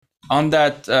on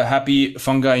that happy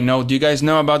fungi note, do you guys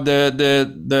know about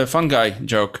the fungi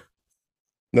joke?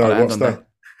 I'll No, end what's on that?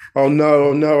 Oh no,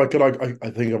 oh no! I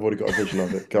think I've already got a vision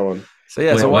of it. Go on. So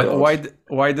yeah, Oh so my why God. why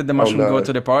why did the Oh mushroom go no,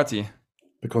 to the party?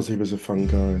 because he was a fun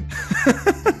guy.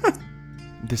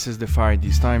 This is the Fire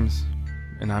These Times,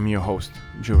 and I'm your host,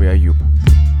 Joey Ayoub.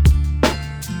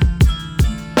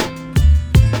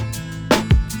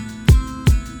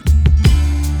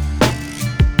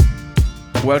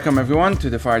 Welcome everyone to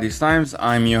the Fire These Times.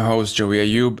 I'm your host Joey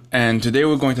Ayoub, and today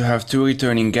we're going to have two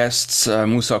returning guests,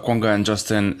 Musa Okwonga and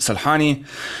Justin Salhani,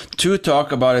 to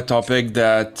talk about a topic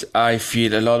that I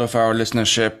feel a lot of our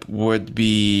listenership would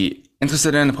be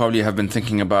interested in, probably have been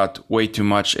thinking about way too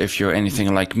much if you're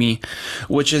anything like me,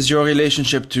 which is your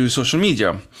relationship to social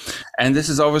media. And this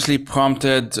is obviously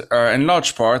prompted in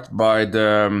large part by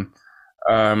the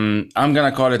I'm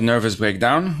gonna call it nervous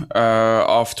breakdown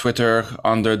of Twitter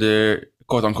under the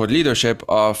quote-unquote leadership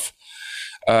of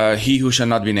he who shall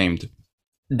not be named.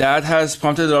 That has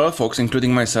prompted a lot of folks,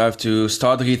 including myself, to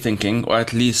start rethinking, or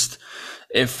at least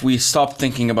if we stopped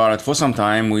thinking about it for some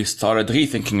time, we started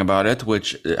rethinking about it,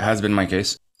 which has been my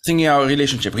case. Rethinking our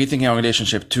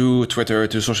relationship to Twitter,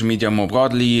 to social media more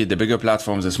broadly, the bigger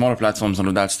platforms, the smaller platforms, all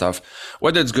of that stuff,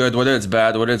 whether it's good, whether it's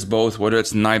bad, whether it's both, whether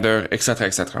it's neither, etc.,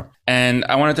 etc. And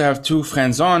I wanted to have two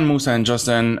friends on, Musa and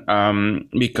Justin,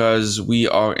 because we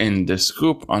are in this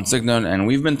group on Signal and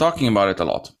we've been talking about it a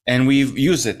lot. And we've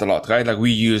used it a lot, right? Like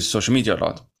we use social media a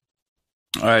lot.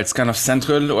 It's kind of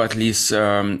central, or at least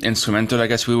instrumental, I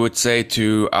guess we would say,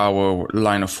 to our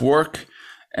line of work.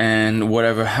 And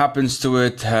whatever happens to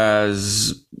it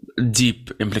has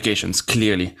deep implications,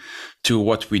 clearly, to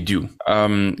what we do,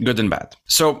 good and bad.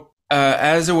 So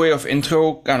as a way of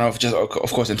intro, kind of just,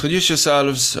 of course, introduce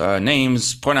yourselves,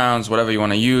 names, pronouns, whatever you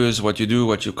want to use, what you do,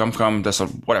 what you come from, that sort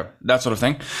of, whatever, that sort of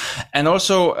thing. And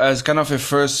also, as kind of a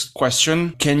first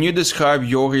question, can you describe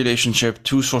your relationship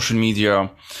to social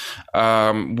media,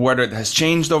 whether it has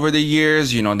changed over the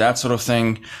years, that sort of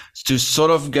thing, to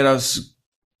sort of get us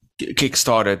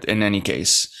kick-started in any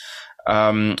case.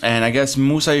 And I guess,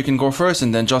 Musa, you can go first,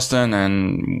 and then Justin,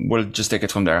 and we'll just take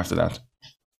it from there after that.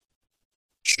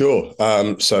 Sure. My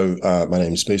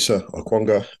name is Musa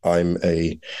Okwonga. I'm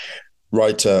a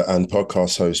writer and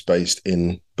podcast host based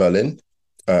in Berlin.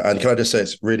 And can I just say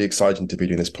it's really exciting to be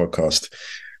doing this podcast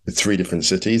with three different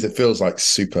cities. It feels like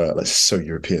so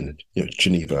European,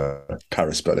 Geneva,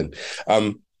 Paris, Berlin.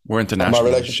 We're international. My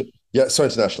relationship, yeah, so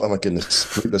international. Oh my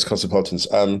goodness, there's cosmopolitans.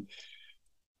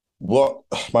 What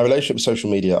my relationship with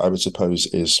social media, I would suppose,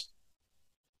 is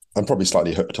I'm probably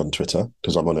slightly hooked on Twitter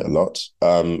because I'm on it a lot,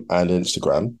 and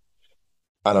Instagram.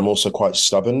 And I'm also quite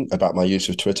stubborn about my use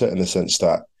of Twitter in the sense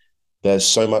that there's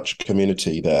so much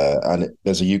community there, and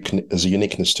there's a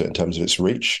uniqueness to it in terms of its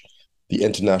reach. The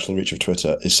international reach of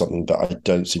Twitter is something that I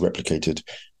don't see replicated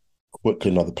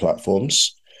quickly on other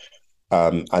platforms.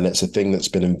 And it's a thing that's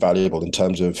been invaluable in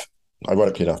terms of,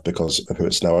 ironically enough, because of who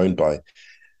it's now owned by,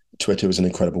 Twitter was an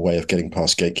incredible way of getting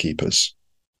past gatekeepers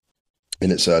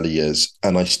in its early years.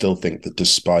 And I still think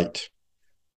that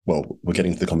we're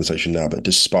getting to the conversation now, but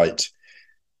despite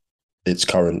its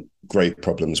current grave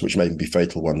problems, which may even be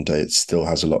fatal one day, it still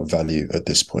has a lot of value at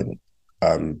this point.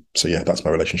 So yeah, that's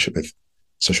my relationship with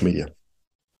social media.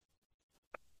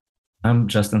 I'm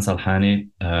Justin Salhani.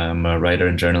 I'm a writer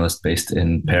and journalist based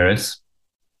in Paris.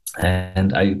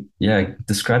 And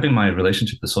describing my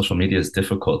relationship to social media is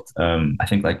difficult. I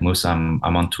think like Musa, I'm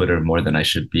on Twitter more than I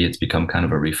should be. It's become kind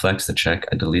of a reflex to check.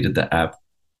 I deleted the app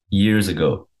years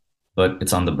ago, but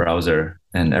it's on the browser.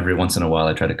 And every once in a while,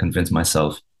 I try to convince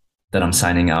myself that I'm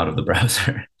signing out of the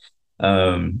browser.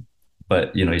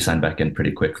 But you sign back in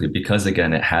pretty quickly because,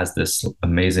 again, it has this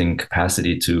amazing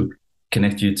capacity to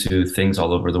connect you to things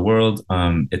all over the world.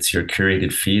 It's your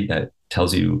curated feed that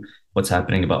tells you what's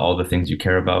happening about all the things you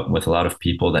care about with a lot of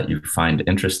people that you find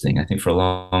interesting. I think for a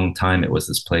long time, it was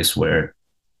this place where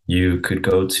you could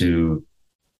go to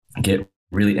get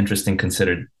really interesting,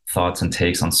 considered thoughts and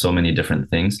takes on so many different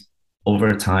things.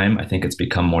 Over time, I think it's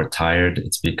become more tired.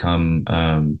 It's become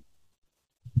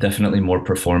definitely more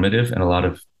performative in a lot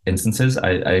of instances. I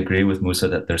agree with Musa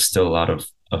that there's still a lot of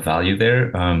value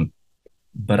there.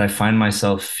 But I find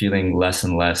myself feeling less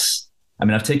and less. I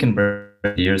mean, I've taken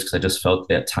years because I just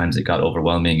felt at times it got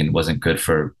overwhelming and wasn't good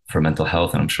for mental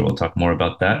health. And I'm sure we'll talk more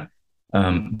about that.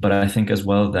 But I think as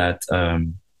well that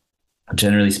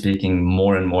generally speaking,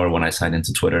 more and more when I sign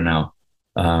into Twitter now,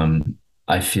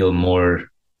 I feel more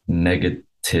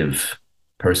negative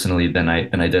personally than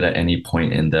I did at any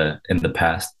point in the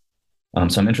past.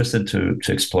 So I'm interested to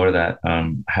explore that.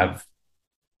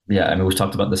 We've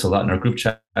talked about this a lot in our group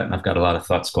chat, and I've got a lot of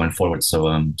thoughts going forward. So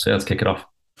yeah, let's kick it off.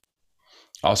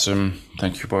 Awesome.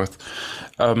 Thank you both.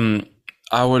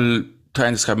 I will try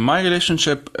and describe my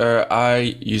relationship.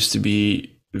 I used to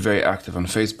be very active on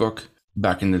Facebook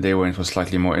back in the day when it was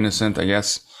slightly more innocent, I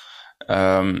guess.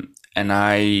 And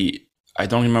I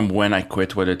don't remember when I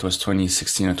quit, whether it was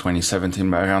 2016 or 2017,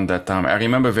 but around that time. I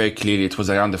remember very clearly it was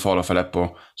around the fall of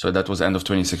Aleppo. So that was end of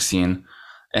 2016.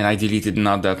 And I deleted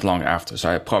not that long after.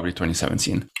 So probably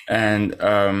 2017. And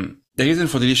the reason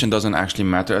for deletion doesn't actually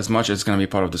matter as much. It's going to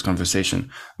be part of this conversation.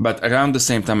 But around the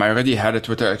same time, I already had a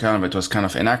Twitter account, but it was kind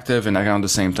of inactive. And around the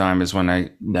same time is when I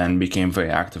then became very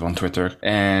active on Twitter.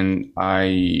 And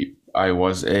I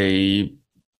was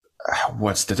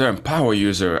what's the term? Power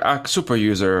user, super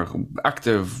user,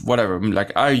 active, whatever.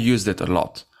 Like I used it a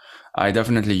lot. I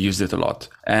definitely used it a lot.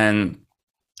 And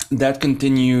that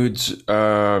continued.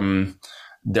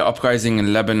 The uprising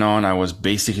in Lebanon, I was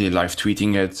basically live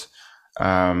tweeting it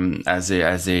as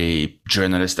a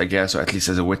journalist, I guess, or at least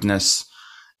as a witness.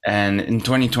 And in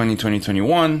 2020,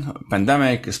 2021,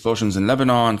 pandemic, explosions in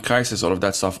Lebanon, crisis, all of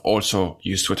that stuff, also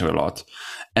used Twitter a lot.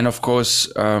 And of course,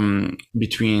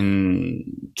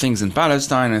 between things in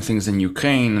Palestine and things in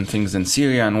Ukraine and things in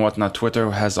Syria and whatnot,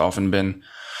 Twitter has often been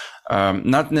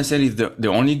not necessarily the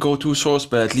only go-to source,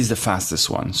 but at least the fastest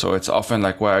one. So it's often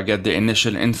like where I get the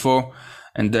initial info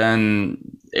and then,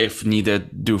 if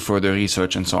needed, do further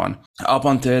research and so on. Up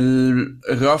until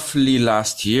roughly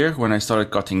last year when I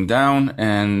started cutting down,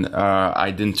 and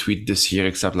I didn't tweet this year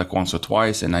except like once or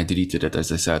twice, and I deleted it,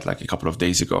 as I said, like a couple of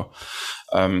days ago.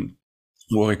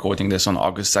 We're recording this on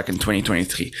August 2nd,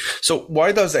 2023. So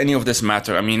why does any of this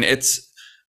matter? I mean, it's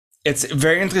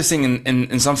very interesting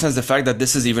in some sense. The fact that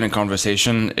this is even a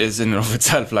conversation is in and of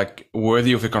itself like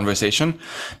worthy of a conversation,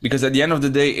 because at the end of the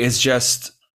day,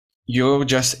 you're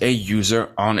just a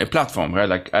user on a platform, right?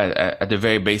 Like at the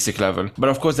very basic level. But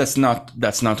of course, that's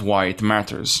not why it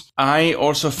matters. I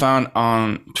also found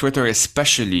on Twitter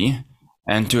especially,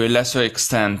 and to a lesser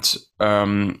extent,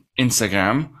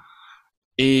 Instagram,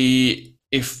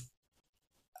 if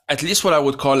at least what I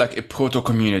would call like a proto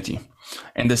community,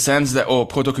 in the sense that, or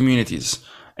proto communities,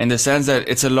 in the sense that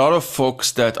it's a lot of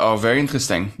folks that are very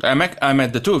interesting. I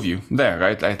met the two of you there,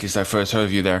 right? At least I first heard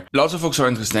of you there. Lots of folks are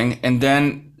interesting, and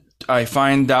then I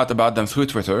find out about them through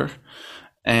Twitter,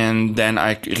 and then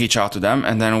I reach out to them,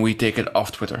 and then we take it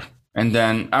off Twitter. And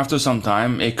then after some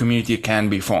time, a community can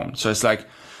be formed. So it's like,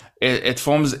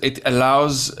 it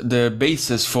allows the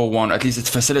basis for one, at least it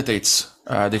facilitates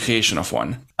the creation of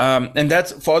one. And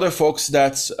that's, for other folks,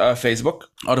 that's Facebook.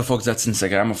 Other folks, that's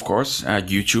Instagram, of course,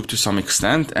 YouTube to some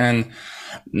extent. And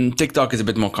TikTok is a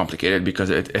bit more complicated because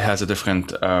it has a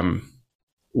different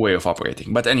way of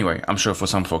operating. But anyway, I'm sure for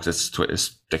some folks it's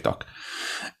TikTok.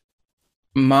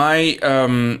 My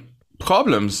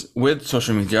problems with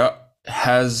social media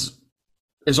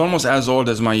is almost as old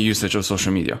as my usage of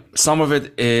social media. Some of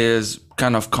it is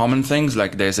kind of common things,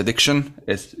 like there's addiction.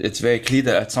 It's very clear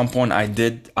that at some point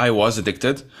I was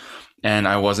addicted, and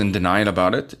I was in denial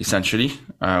about it, essentially,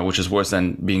 which is worse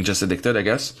than being just addicted, I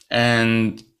guess.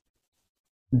 And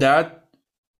that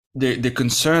the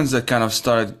concerns that kind of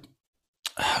started,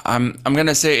 I'm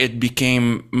gonna say I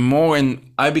became more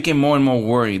and more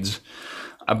worried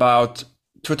about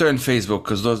Twitter and Facebook,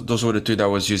 because those were the two that I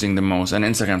was using the most, and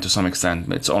Instagram to some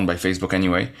extent. It's owned by Facebook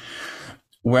anyway.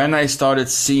 When I started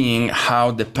seeing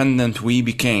how dependent we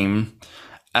became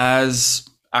as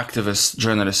activists,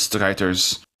 journalists,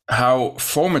 writers, how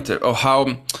formative or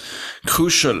how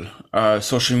crucial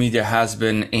social media has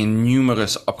been in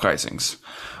numerous uprisings,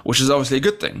 which is obviously a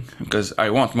good thing, because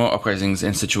I want more uprisings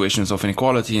in situations of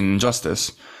inequality and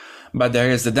injustice. But there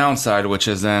is the downside, which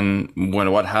is then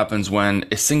what happens when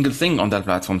a single thing on that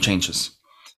platform changes.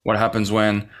 What happens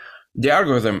when the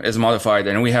algorithm is modified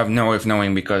and we have no way of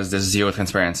knowing because there's zero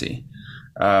transparency.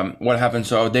 What happens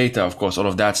to our data, of course, all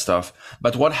of that stuff.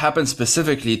 But what happens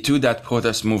specifically to that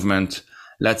protest movement,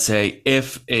 let's say,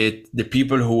 if the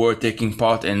people who were taking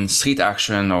part in street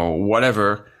action or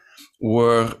whatever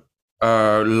were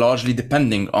largely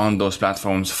depending on those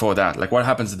platforms for that? Like, what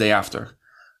happens the day after?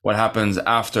 What happens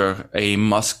after a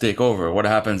Musk takeover? What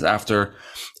happens after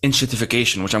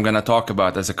inshittification, which I'm going to talk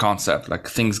about as a concept, like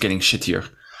things getting shittier,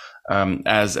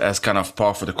 as kind of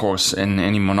par for the course in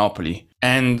any monopoly.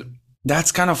 And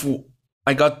that's kind of,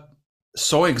 I got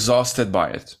so exhausted by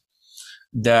it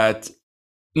that,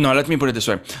 no, let me put it this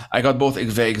way. I got both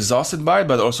very exhausted by it,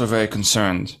 but also very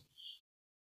concerned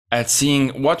at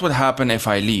seeing what would happen if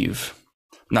I leave.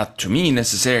 Not to me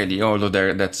necessarily, although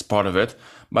that's part of it,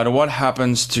 but what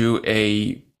happens to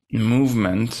a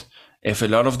movement if a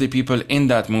lot of the people in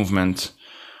that movement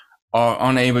are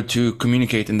unable to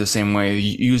communicate in the same way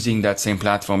using that same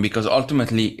platform, because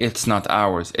ultimately it's not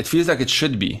ours. It feels like it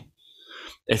should be.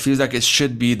 It feels like it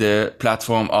should be the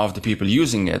platform of the people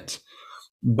using it.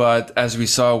 But as we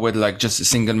saw with like just a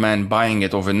single man buying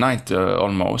it overnight,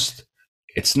 almost,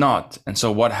 it's not. And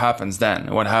so what happens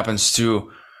then? What happens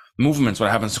to movements?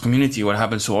 What happens to community? What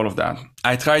happens to all of that?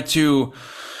 I try to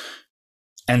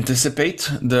anticipate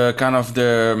the kind of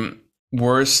the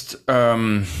worst,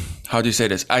 how do you say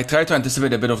this? I try to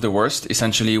anticipate a bit of the worst,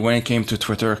 essentially, when it came to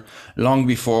Twitter, long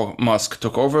before Musk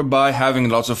took over, by having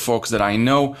lots of folks that I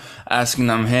know, asking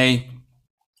them, hey,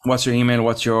 what's your email?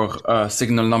 What's your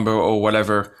signal number or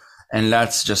whatever? And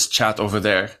let's just chat over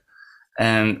there.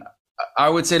 And I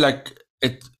would say like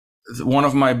it's one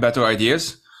of my better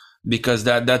ideas, because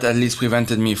that at least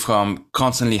prevented me from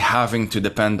constantly having to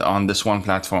depend on this one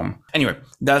platform. Anyway,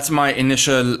 that's my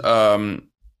initial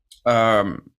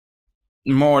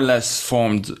more or less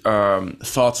formed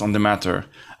thoughts on the matter.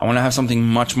 I want to have something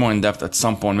much more in depth at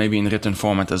some point, maybe in written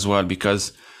format as well,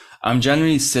 because I'm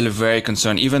generally still very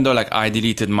concerned, even though like I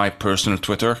deleted my personal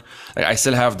Twitter. Like, I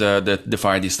still have the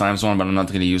Fire These Times one, but I'm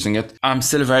not really using it. I'm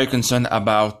still very concerned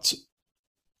about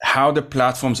how the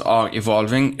platforms are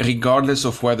evolving, regardless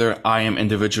of whether I am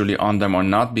individually on them or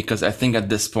not, because I think at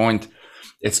this point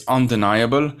it's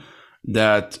undeniable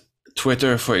that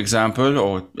Twitter, for example,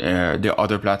 or the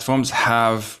other platforms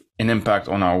have an impact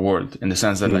on our world, in the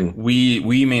sense that like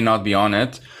we may not be on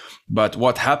it, but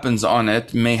what happens on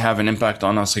it may have an impact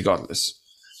on us regardless.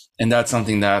 And that's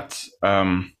something that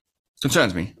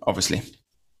concerns me, obviously.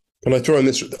 Can I throw in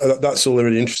this? That's all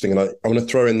really interesting. And I want to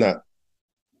throw in that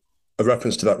a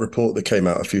reference to that report that came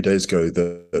out a few days ago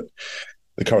that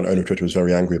the current owner of Twitter was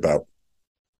very angry about,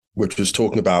 which was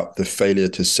talking about the failure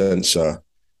to censor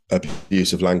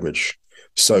abusive language.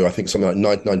 So I think something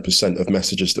like 99% of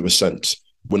messages that were sent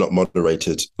were not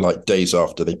moderated, like days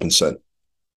after they'd been sent.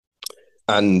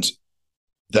 And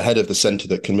the head of the center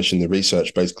that commissioned the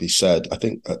research basically said, I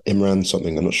think Imran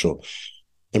something, I'm not sure,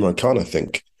 Imran Khan, I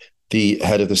think, the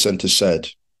head of the center said,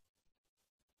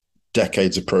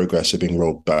 decades of progress are being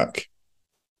rolled back,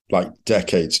 like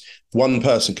decades. One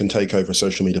person can take over a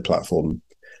social media platform,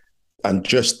 and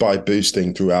just by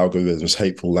boosting through algorithms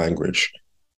hateful language,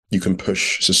 you can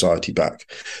push society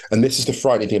back. And this is the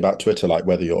frightening thing about Twitter, like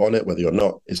whether you're on it, whether you're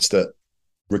not, is that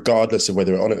regardless of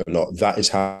whether you're on it or not, that is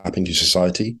happening to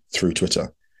society through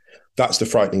Twitter. That's the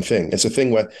frightening thing. It's a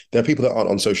thing where there are people that aren't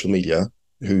on social media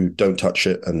who don't touch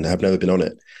it and have never been on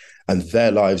it, and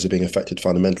their lives are being affected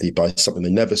fundamentally by something they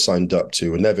never signed up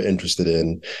to, were never interested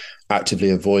in, actively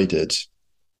avoided.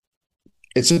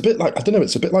 It's a bit like, I don't know,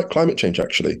 it's a bit like climate change,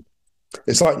 actually.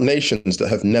 It's like nations that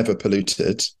have never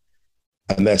polluted,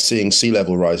 and they're seeing sea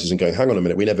level rises and going, hang on a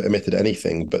minute, we never emitted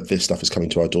anything, but this stuff is coming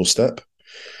to our doorstep.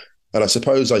 And I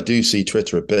suppose I do see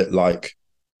Twitter a bit like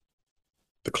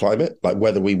the climate, like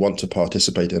whether we want to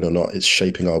participate in or not, it's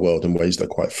shaping our world in ways that are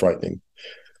quite frightening.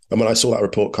 And when I saw that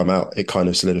report come out, it kind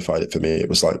of solidified it for me. It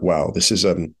was like, wow, this is,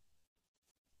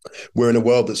 we're in a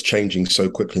world that's changing so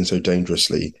quickly and so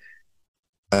dangerously.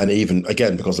 And even,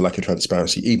 again, because of lack of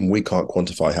transparency, even we can't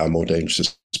quantify how more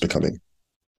dangerous it's becoming.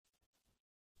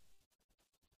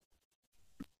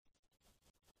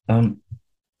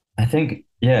 I think,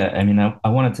 yeah, I mean, I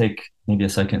want to take maybe a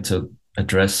second to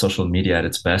address social media at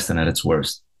its best and at its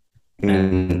worst.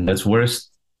 And at its worst,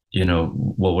 you know,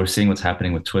 well, we're seeing what's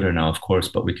happening with Twitter now, of course,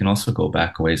 but we can also go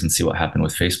back a ways and see what happened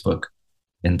with Facebook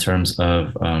in terms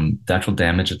of the actual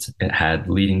damage it had,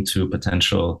 leading to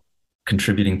potential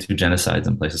contributing to genocides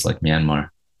in places like Myanmar,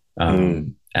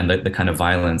 and the kind of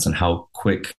violence and how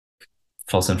quick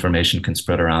false information can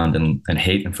spread around and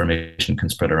hate information can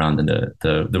spread around, and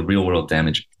the real world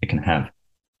damage it can have.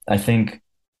 I think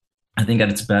at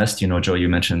its best, you know, Joe, you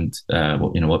mentioned,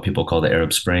 what people call the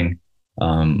Arab Spring,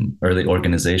 early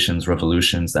organizations,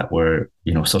 revolutions that were,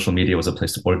 you know, social media was a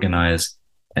place to organize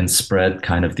and spread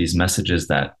kind of these messages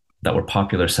that were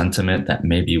popular sentiment that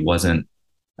maybe wasn't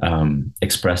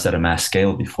expressed at a mass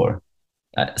scale before.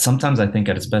 Sometimes I think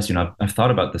at its best, you know, I've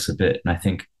thought about this a bit, and I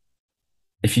think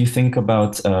if you think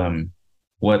about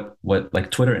what like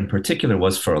Twitter in particular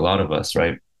was for a lot of us,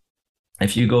 right?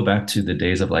 If you go back to the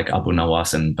days of like Abu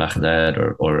Nawas in Baghdad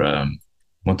or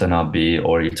Mutanabbi,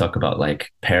 or you talk about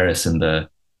like Paris in the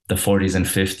 40s and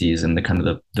 50s and the kind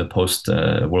of the post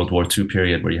World War II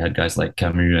period, where you had guys like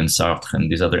Camus and Sartre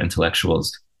and these other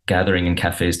intellectuals gathering in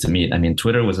cafes to meet. I mean,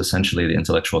 Twitter was essentially the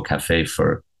intellectual cafe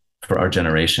for our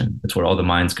generation. It's where all the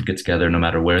minds could get together, no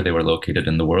matter where they were located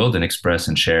in the world, and express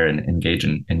and share and engage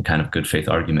in kind of good faith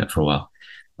argument for a while.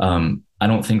 I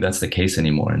don't think that's the case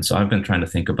anymore. And so I've been trying to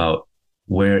think about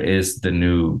where is the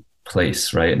new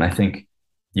place, right? And I think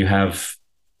you have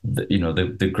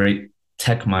the great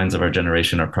tech minds of our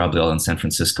generation are probably all in San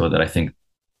Francisco, that I think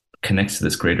connects to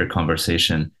this greater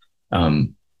conversation.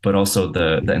 But also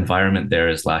the environment there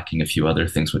is lacking a few other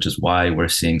things, which is why we're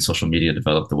seeing social media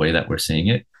develop the way that we're seeing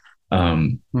it.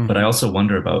 But I also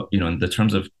wonder about, in the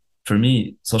terms of, for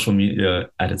me, social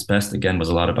media at its best, again, was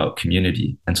a lot about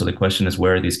community. And so the question is,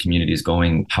 where are these communities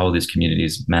going? How will these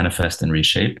communities manifest and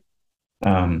reshape?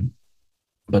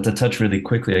 But to touch really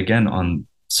quickly again on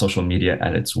social media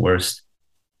at its worst,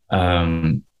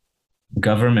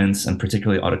 governments, and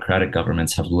particularly autocratic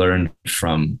governments, have learned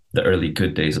from the early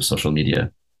good days of social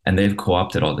media, and they've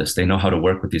co-opted all this. They know how to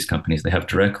work with these companies. They have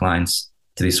direct lines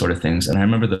to these sort of things. And I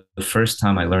remember the first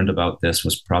time I learned about this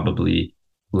was probably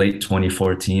late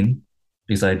 2014,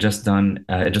 because I just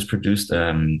produced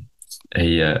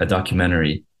a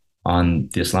documentary on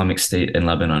the Islamic State in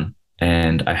Lebanon.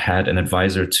 And I had an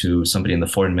advisor to somebody in the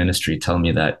foreign ministry tell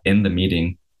me that in the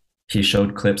meeting, he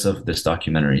showed clips of this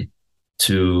documentary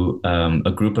to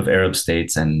a group of Arab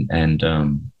states and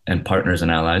partners and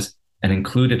allies. And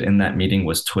included in that meeting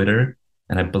was Twitter.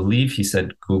 And I believe he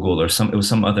said Google, or it was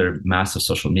some other massive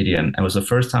social media. And it was the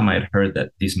first time I had heard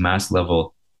that these mass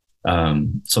level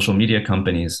social media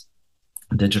companies,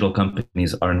 digital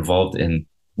companies, are involved in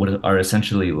what are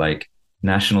essentially like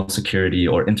national security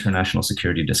or international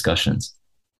security discussions.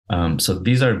 So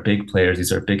these are big players,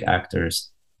 these are big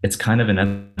actors. It's kind of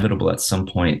inevitable at some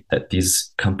point that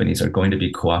these companies are going to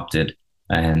be co-opted,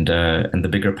 and the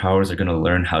bigger powers are going to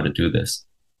learn how to do this.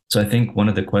 So I think one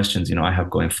of the questions, I have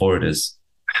going forward is,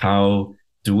 how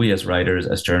do we as writers,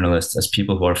 as journalists, as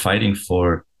people who are fighting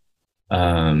for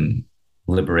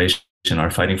liberation,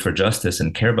 are fighting for justice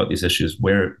and care about these issues,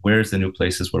 where's the new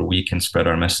places where we can spread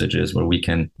our messages, where we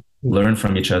can learn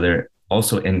from each other,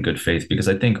 also in good faith? Because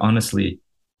I think honestly,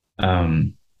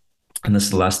 and this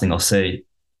is the last thing I'll say,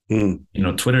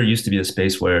 Twitter used to be a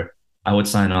space where I would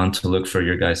sign on to look for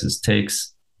your guys'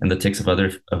 takes and the takes of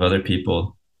other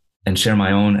people, and share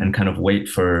my own, and kind of wait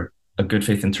for a good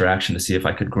faith interaction to see if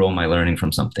I could grow my learning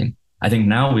from something. I think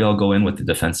now we all go in with the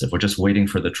defensive. We're just waiting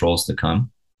for the trolls to come,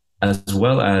 as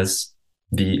well as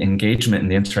the engagement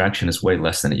and the interaction is way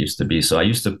less than it used to be. So I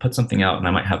used to put something out and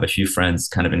I might have a few friends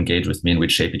kind of engage with me, and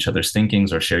we'd shape each other's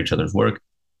thinkings or share each other's work.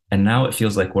 And now it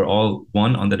feels like we're all,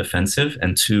 one, on the defensive,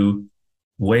 and two,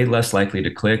 way less likely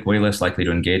to click, way less likely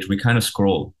to engage. We kind of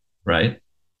scroll, right?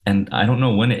 And I don't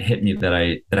know when it hit me that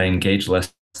I engage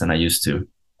less than I used to.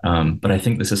 But I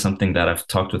think this is something that I've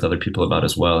talked with other people about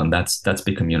as well. And that's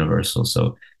become universal.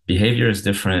 So behavior is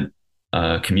different.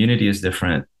 Community is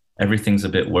different. Everything's a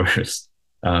bit worse.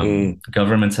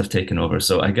 Governments have taken over.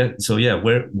 So yeah,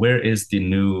 where is the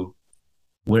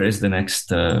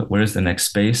next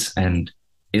space? And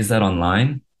is that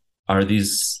online?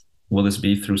 Will this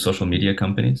be through social media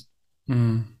companies?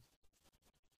 Okay.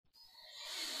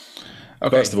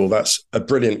 First of all, that's a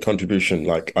brilliant contribution.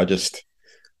 Like, I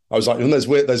was like, there's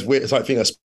weird. It's like being a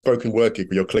spoken word gig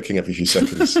where you're clicking every few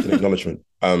seconds in acknowledgement.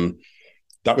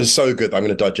 That was so good. I'm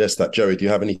going to digest that. Joey, do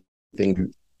you have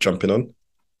anything jumping on?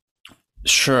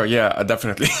 Sure. Yeah,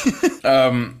 definitely.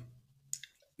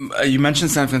 You mentioned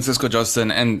San Francisco,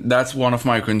 Justin, and that's one of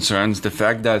my concerns. The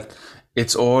fact that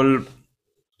it's all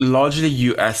largely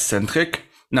US centric.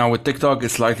 Now with TikTok,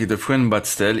 it's slightly different, but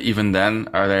still, even then,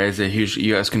 there is a huge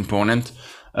US component.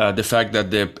 The fact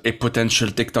that a potential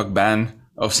TikTok ban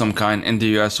of some kind in the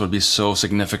US will be so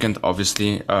significant,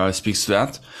 obviously, speaks to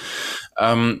that.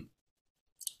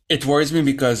 It worries me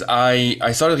because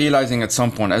I started realizing at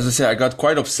some point, as I say, I got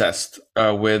quite obsessed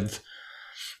with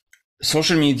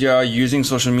social media, using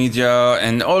social media,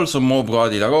 and also more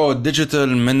broadly, like, digital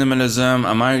minimalism.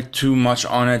 Am I too much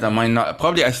on it? Am I not?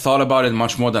 Probably I thought about it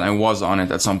much more than I was on it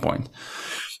at some point.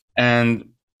 And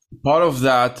part of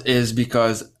that is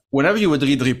because whenever you would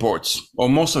read reports, or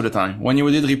most of the time, when you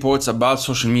would read reports about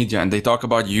social media and they talk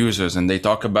about users and they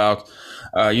talk about,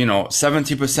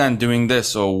 70% doing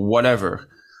this or whatever,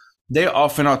 they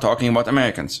often are talking about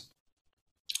Americans.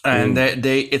 And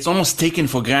it's almost taken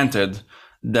for granted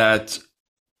that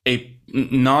a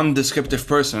non-descriptive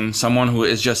person, someone who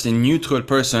is just a neutral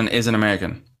person, is an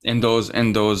American in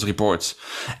those reports.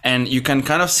 And you can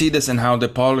kind of see this in how the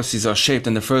policies are shaped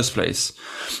in the first place.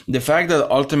 The fact that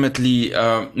ultimately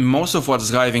most of what's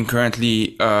driving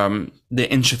currently the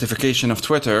institutification of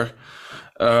Twitter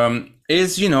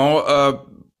is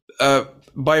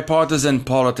bipartisan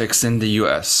politics in the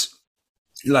US.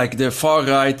 like the far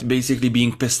right basically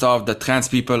being pissed off that trans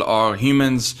people are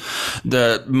humans,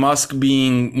 the Musk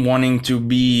being wanting to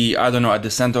be, I don't know, at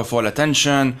the center of all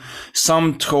attention,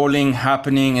 some trolling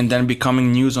happening and then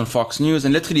becoming news on Fox News,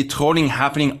 and literally trolling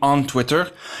happening on Twitter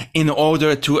in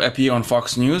order to appear on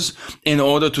Fox News, in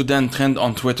order to then trend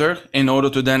on Twitter, in order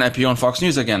to then appear on Fox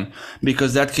News again,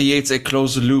 because that creates a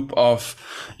closed loop of,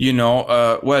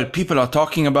 well, people are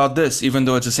talking about this, even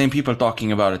though it's the same people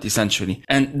talking about it, essentially.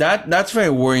 And that's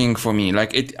very worrying for me.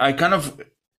 Like I kind of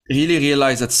really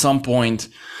realized at some point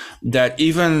that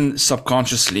even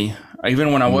subconsciously,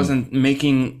 even when I wasn't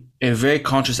making a very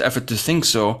conscious effort to think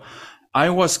so, I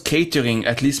was catering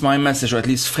at least my message, or at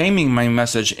least framing my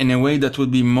message in a way that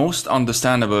would be most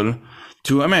understandable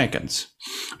to Americans,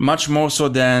 much more so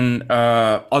than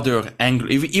other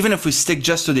even if we stick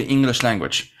just to the English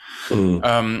language.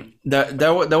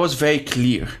 That was very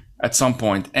clear at some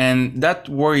point, and that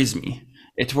worries me.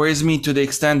 It worries me to the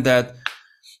extent that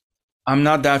I'm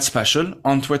not that special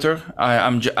on Twitter.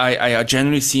 I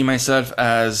generally see myself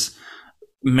as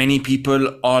many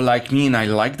people are like me, and I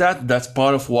like that. That's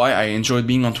part of why I enjoyed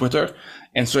being on Twitter.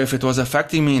 And so if it was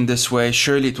affecting me in this way,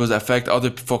 surely it would affect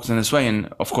other folks in this way.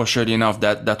 And of course, surely enough,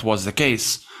 that was the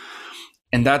case.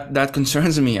 And that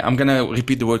concerns me. I'm gonna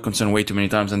repeat the word concern way too many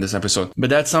times in this episode, but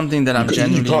that's something that I'm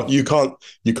genuinely. You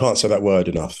can't say that word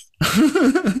enough.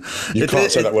 You can't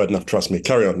say that word enough. Trust me.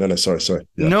 Carry on. No, sorry.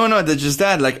 Yeah. No, that's just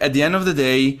that. Like at the end of the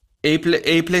day, a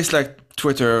place like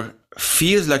Twitter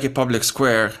feels like a public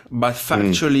square, but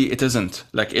factually it isn't.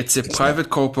 Like it's a private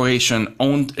corporation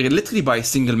owned literally by a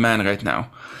single man right now,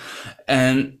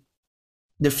 and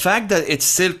the fact that it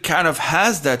still kind of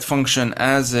has that function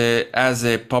as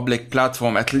a public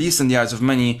platform, at least in the eyes of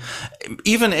many,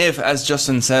 even if, as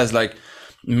Justin says, like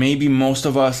maybe most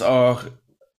of us are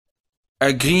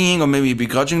agreeing or maybe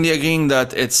begrudgingly agreeing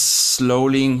that it's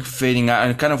slowly fading out,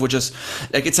 and kind of would just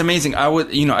like, it's amazing. I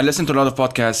listen to a lot of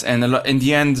podcasts, and in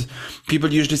the end,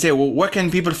 people usually say, well, where can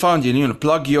people find you?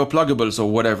 Plug your pluggables or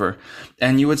whatever.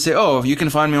 And you would say, oh, you can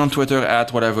find me on Twitter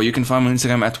at whatever. You can find me on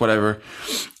Instagram at whatever.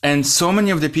 And so many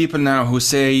of the people now who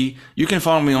say, you can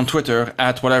find me on Twitter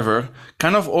at whatever,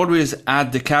 kind of always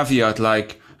add the caveat,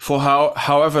 like, for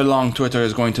however long Twitter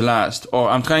is going to last, or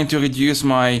I'm trying to reduce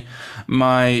my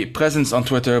presence on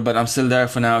Twitter, but I'm still there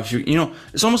for now. If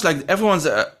it's almost like everyone's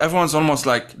almost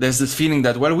like there's this feeling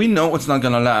that, well, we know it's not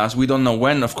gonna last. We don't know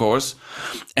when, of course.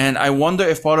 And I wonder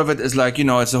if part of it is like,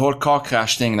 it's the whole car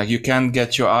crash thing. Like you can't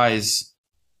get your eyes,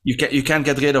 you can't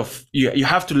get rid of, you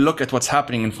have to look at what's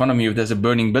happening in front of you if there's a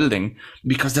burning building,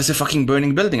 because there's a fucking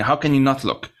burning building. How can you not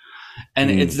look?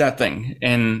 And it's that thing.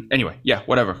 And anyway, yeah,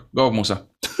 whatever. Go, Musa.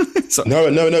 So. No.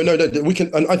 We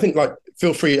can, and I think, like,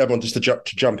 feel free, everyone, just to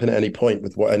jump in at any point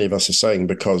with what any of us are saying,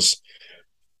 because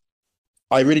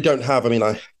I really don't have. I mean,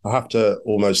 I have to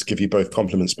almost give you both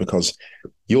compliments, because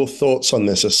your thoughts on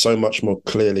this are so much more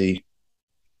clearly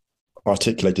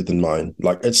articulated than mine.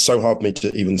 Like, it's so hard for me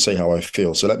to even say how I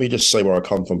feel. So let me just say where I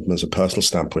come from as a personal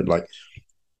standpoint. Like,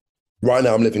 right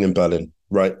now, I'm living in Berlin,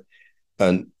 right?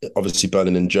 And obviously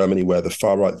Berlin in Germany, where the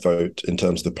far-right vote in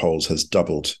terms of the polls has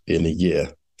doubled in a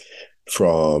year. It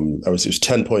was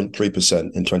 10.3%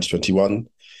 in 2021.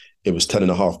 It was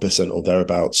 10.5% or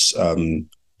thereabouts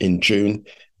in June.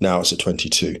 Now it's at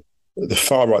 22. The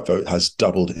far-right vote has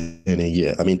doubled in a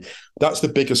year. I mean, that's the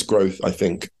biggest growth I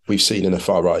think we've seen in the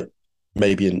far-right,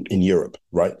 maybe in Europe,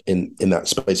 right? In that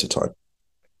space of time.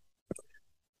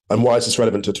 And why is this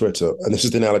relevant to Twitter? And this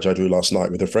is the analogy I drew last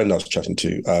night with a friend I was chatting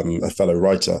to, a fellow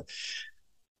writer.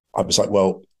 I was like,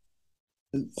 well,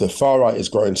 the far right is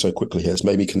growing so quickly here. It's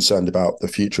made me concerned about the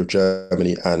future of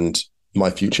Germany and my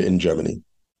future in Germany.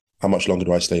 How much longer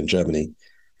do I stay in Germany?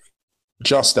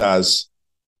 Just as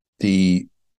the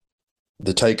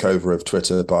takeover of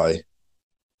Twitter by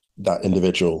that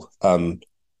individual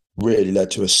really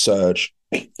led to a surge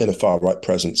in a far right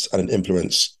presence and an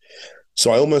influence.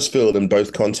 So I almost feel in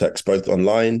both contexts, both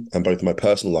online and both in my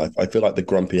personal life, I feel like the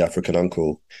grumpy African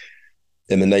uncle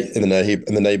in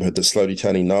the neighborhood that's slowly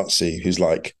turning Nazi, who's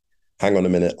like, hang on a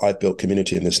minute, I've built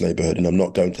community in this neighborhood and I'm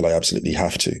not going till I absolutely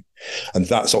have to. And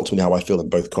that's ultimately how I feel in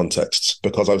both contexts,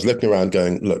 because I was looking around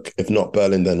going, look, if not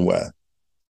Berlin, then where?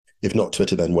 If not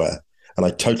Twitter, then where? And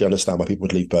I totally understand why people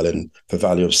would leave Berlin for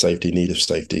value of safety, need of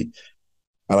safety.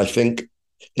 And I think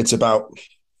it's about,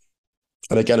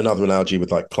 and again, another analogy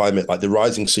with like climate, like the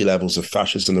rising sea levels of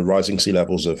fascism, the rising sea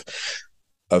levels of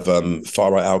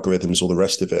far-right algorithms, all the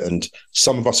rest of it. And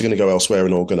some of us are going to go elsewhere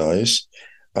and organize.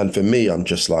 And for me, I'm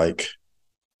just like,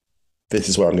 this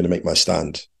is where I'm going to make my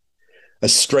stand.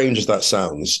 As strange as that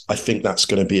sounds, I think that's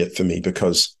going to be it for me,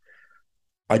 because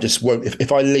I just won't,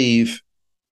 if I leave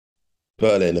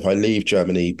Berlin, if I leave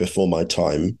Germany before my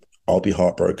time, I'll be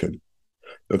heartbroken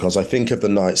because I think of the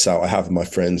nights out I have with my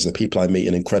friends, the people I meet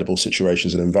in incredible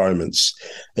situations and environments.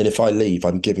 And if I leave,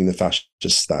 I'm giving the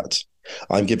fascists that.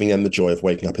 I'm giving them the joy of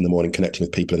waking up in the morning, connecting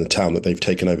with people in the town that they've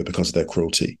taken over because of their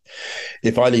cruelty.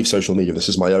 If I leave social media, this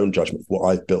is my own judgment of what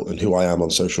I've built and who I am on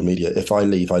social media. If I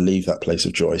leave that place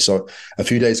of joy. So a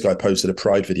few days ago, I posted a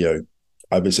Pride video.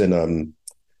 I was in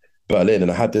Berlin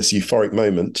and I had this euphoric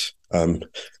moment. I'm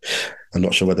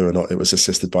not sure whether or not it was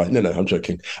assisted by, no, I'm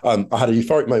joking. I had a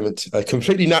euphoric moment, a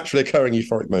completely naturally occurring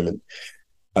euphoric moment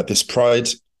at this Pride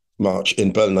march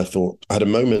in Berlin. I had a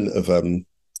moment of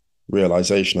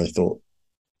realization. I thought,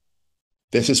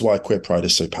 this is why queer pride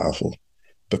is so powerful,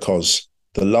 because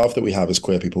the love that we have as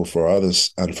queer people for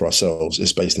others and for ourselves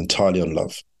is based entirely on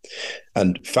love.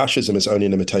 And fascism is only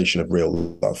an imitation of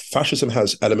real love. Fascism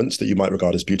has elements that you might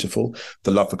regard as beautiful,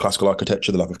 the love for classical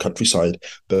architecture, the love of countryside,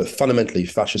 but fundamentally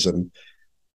fascism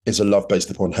is a love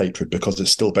based upon hatred because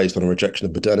it's still based on a rejection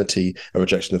of modernity, a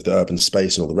rejection of the urban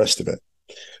space and all the rest of it.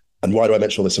 And why do I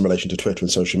mention all this in relation to Twitter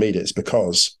and social media? It's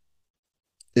because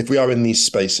if we are in these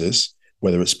spaces,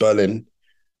 whether it's Berlin,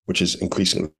 which is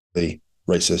increasingly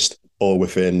racist, or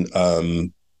within,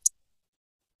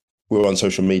 we're on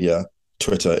social media,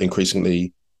 Twitter,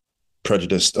 increasingly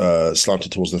prejudiced,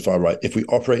 slanted towards the far right. If we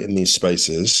operate in these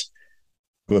spaces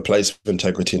from a place of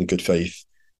integrity and good faith,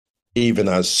 even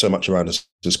as so much around us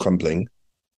is crumbling,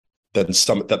 then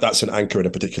that's an anchor in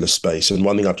a particular space. And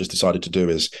one thing I've just decided to do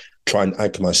is try and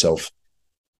anchor myself,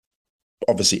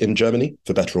 obviously in Germany,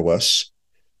 for better or worse,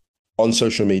 on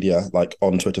social media, like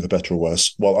on Twitter, for better or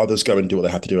worse, while others go and do what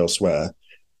they have to do elsewhere.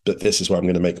 But this is where I'm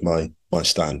going to make my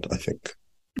stand, I think.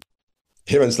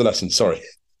 Here ends the lesson, sorry.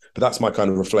 But that's my kind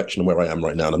of reflection on where I am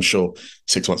right now. And I'm sure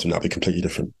 6 months from now, it'll be completely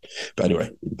different. But anyway,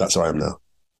 that's where I am now.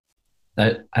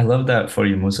 I love that for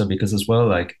you, Musa, because as well,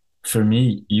 like for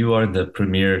me, you are the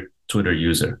premier Twitter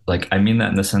user. Like, I mean that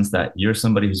in the sense that you're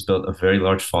somebody who's built a very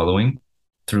large following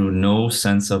through no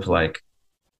sense of like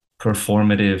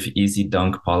performative, easy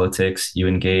dunk politics. You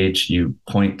engage, you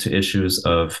point to issues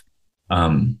of,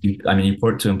 you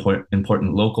point to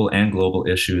important local and global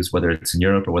issues, whether it's in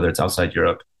Europe or whether it's outside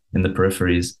Europe, in the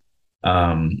peripheries.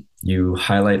 You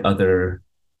highlight other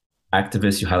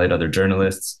activists, you highlight other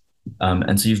journalists.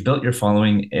 And so you've built your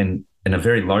following in a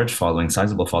very large following,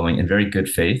 sizable following, in very good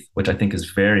faith, which I think is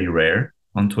very rare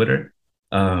on Twitter.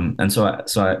 And so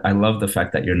I love the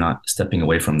fact that you're not stepping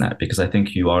away from that, because I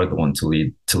think you are the one to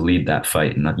lead that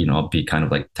fight, and I'll be kind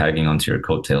of like tagging onto your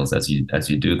coattails as you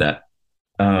do that.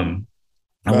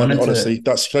 Honestly,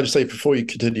 can I just say before you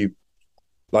continue,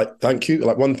 like, thank you.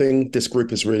 Like, one thing this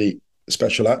group is really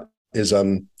special at is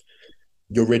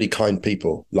you're really kind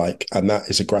people, like, and that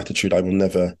is a gratitude I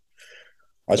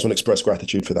just want to express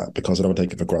gratitude for that, because I don't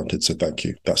take it for granted. So thank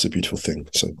you. That's a beautiful thing.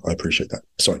 So I appreciate that.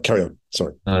 Sorry, carry on.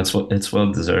 Sorry. It's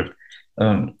well deserved.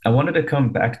 I wanted to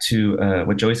come back to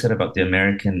what Joey said about the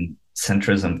American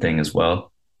centrism thing as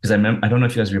well, because I don't know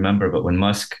if you guys remember, but when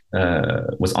Musk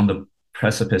was on the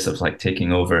precipice of like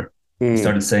taking over, he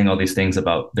started saying all these things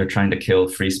about they're trying to kill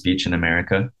free speech in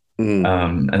America.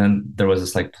 And then there was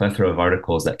this like plethora of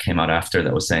articles that came out after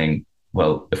that was saying,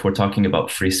 well, if we're talking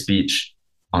about free speech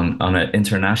on an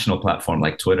international platform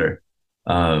like Twitter,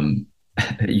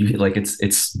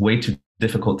 it's way too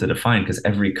difficult to define, because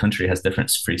every country has different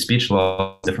free speech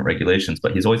laws, different regulations,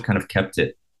 but he's always kind of kept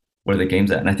it where the game's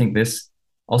at. And I think this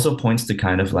also points to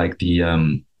kind of like the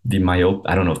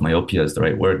I don't know if myopia is the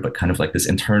right word, but kind of like this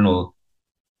internal,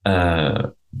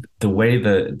 the way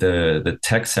the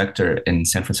tech sector in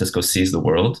San Francisco sees the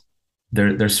world.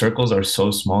 Their circles are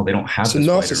so small; they don't have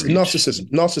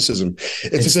narcissism.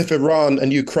 It's as if Iran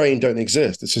and Ukraine don't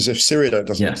exist. It's as if Syria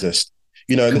doesn't exist.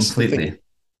 And completely. This is the thing.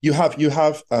 You have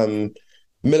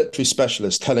military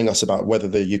specialists telling us about whether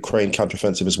the Ukraine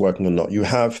counteroffensive is working or not. You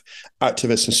have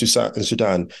activists in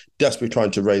Sudan desperately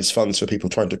trying to raise funds for people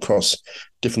trying to cross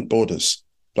different borders.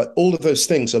 Like, all of those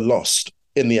things are lost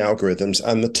in the algorithms,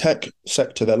 and the tech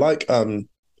sector. They're like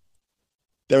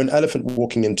they're an elephant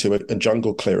walking into a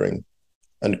jungle clearing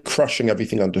and crushing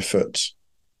everything underfoot,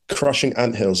 crushing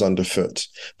anthills underfoot,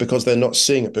 because they're not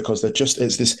seeing it, because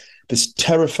it's this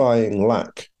terrifying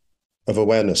lack of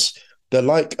awareness. They're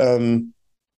like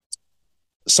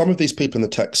some of these people in the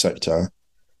tech sector,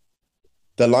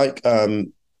 they're like,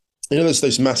 there's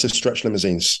those massive stretch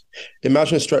limousines.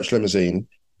 Imagine a stretch limousine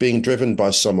being driven by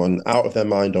someone out of their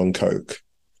mind on coke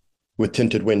with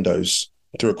tinted windows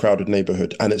through a crowded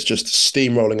neighborhood, and it's just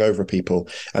steamrolling over people,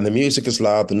 and the music is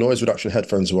loud, the noise reduction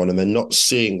headphones are on, and they're not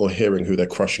seeing or hearing who they're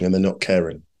crushing, and they're not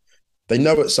caring. They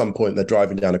know at some point they're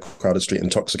driving down a crowded street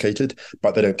intoxicated,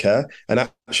 but they don't care. And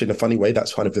actually, in a funny way,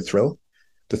 that's kind of the thrill.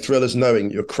 The thrill is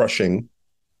knowing you're crushing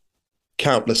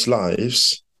countless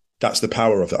lives. That's the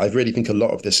power of it. I really think a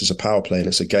lot of this is a power play, and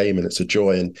it's a game, and it's a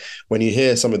joy. And when you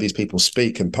hear some of these people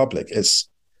speak in public,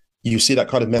 you see that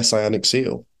kind of messianic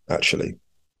zeal, actually.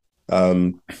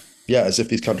 As if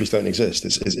these countries don't exist.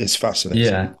 It's fascinating.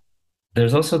 Yeah.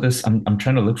 There's also this, I'm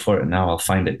trying to look for it now. I'll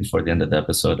find it before the end of the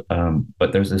episode.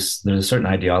 But there's a certain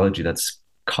ideology that's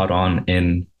caught on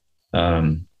in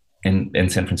San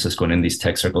Francisco and in these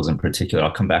tech circles in particular.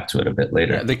 I'll come back to it a bit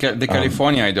later. Yeah, the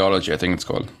California ideology, I think it's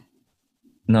called.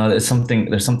 No, there's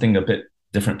something a bit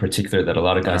different, particular that a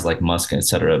lot of guys like Musk,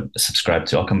 etc., subscribe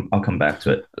to. I'll come back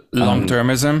to it.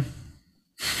 Long-termism.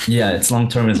 Yeah, it's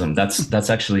long-termism. That's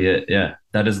actually it. Yeah,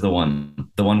 that is the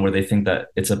one where they think that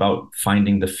it's about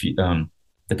finding the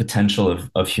potential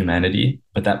of humanity,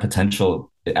 but that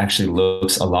potential, it actually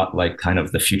looks a lot like kind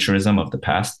of the futurism of the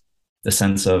past, the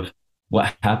sense of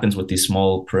what happens with these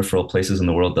small peripheral places in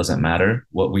the world doesn't matter.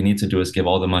 What we need to do is give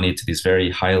all the money to these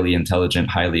very highly intelligent,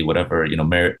 highly whatever,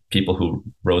 merit people who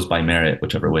rose by merit,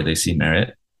 whichever way they see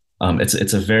merit.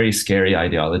 It's a very scary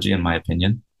ideology, in my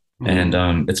opinion. And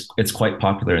it's quite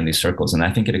popular in these circles. And I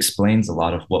think it explains a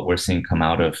lot of what we're seeing come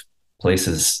out of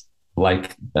places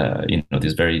like,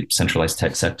 these very centralized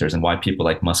tech sectors, and why people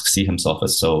like Musk see himself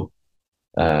as so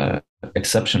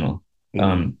exceptional.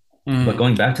 But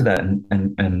going back to that,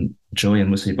 and Joey and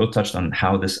Musa, you both touched on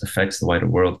how this affects the wider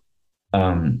world,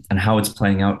 and how it's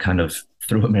playing out kind of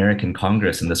through American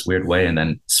Congress in this weird way, and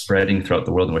then spreading throughout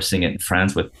the world. And we're seeing it in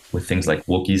France with things like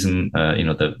wokeism,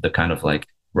 the kind of like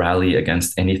rally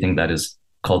against anything that is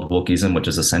called wokeism, which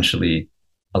is essentially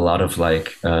a lot of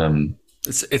like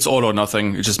it's all or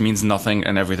nothing. It just means nothing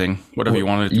and everything, whatever you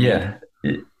want it to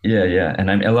mean. Yeah.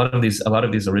 And a lot of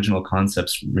these original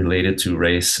concepts related to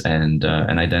race and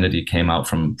identity came out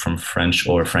from French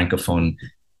or Francophone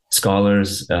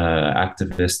scholars,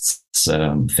 activists,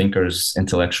 thinkers,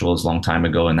 intellectuals long time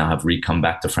ago, and now have come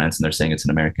back to France, and they're saying it's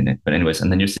an American. But anyways, and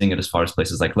then you're seeing it as far as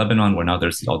places like Lebanon, where now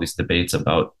there's all these debates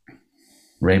about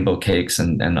rainbow cakes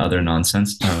and other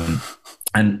nonsense.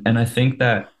 And I think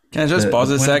that, can I just pause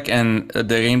a sec? And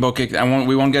the rainbow cake,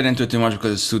 we won't get into it too much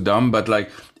because it's too dumb, but like,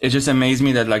 it just amazed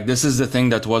me that like, this is the thing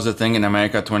that was a thing in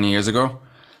America 20 years ago.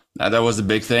 That was the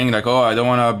big thing. Like, oh, I don't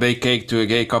want to bake cake to a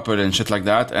gay couple and shit like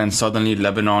that. And suddenly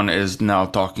Lebanon is now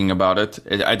talking about it.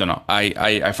 I don't know.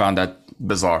 I found that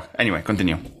bizarre. Anyway,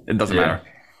 continue. It doesn't matter.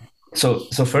 So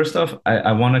first off,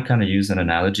 I want to kind of use an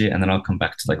analogy, and then I'll come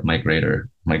back to like my greater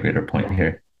point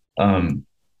here.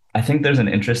 I think there's an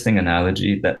interesting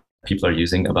analogy that people are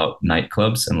using about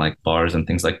nightclubs and like bars and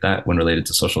things like that when related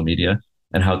to social media,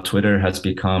 and how Twitter has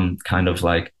become kind of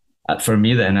like, for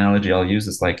me, the analogy I'll use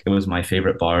is like, it was my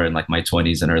favorite bar in like my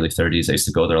 20s and early 30s. I used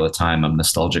to go there all the time. I'm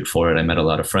nostalgic for it. I met a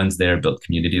lot of friends there, built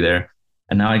community there.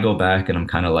 And now I go back and I'm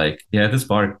kind of like, yeah, this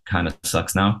bar kind of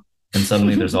sucks now. And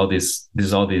suddenly there's all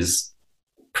these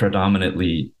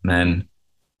predominantly men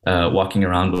walking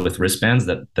around with wristbands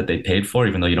that they paid for,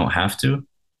 even though you don't have to.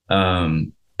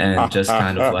 And just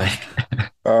kind of like,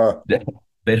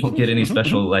 they don't get any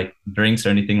special like drinks or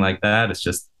anything like that. It's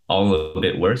just all a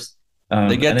bit worse.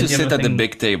 They get to sit at the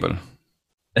big table.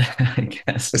 I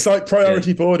guess it's like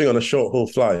priority boarding on a short haul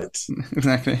flight.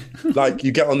 Exactly. Like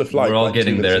you get on the flight. We're all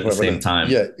getting there at the same time.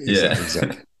 Yeah,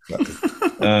 exactly.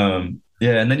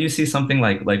 And then you see something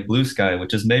like Blue Sky,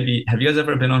 which is maybe, have you guys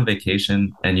ever been on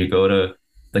vacation and you go to,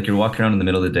 like, you're walking around in the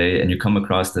middle of the day and you come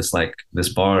across this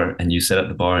bar and you sit at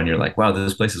the bar and you're like, wow,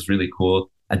 this place is really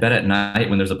cool. I bet at night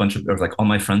when there's a bunch of, or like all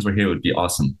my friends were here, it would be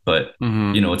awesome. But,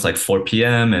 it's like 4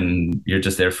 p.m. and you're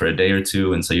just there for a day or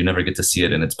two. And so you never get to see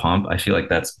it in its pomp. I feel like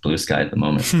that's Blue Sky at the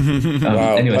moment.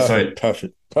 Wow, anyway,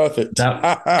 perfect.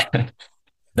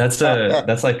 That's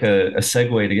like a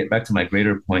segue to get back to my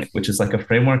greater point, which is like a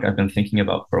framework I've been thinking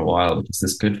about for a while, which is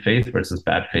this good faith versus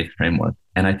bad faith framework.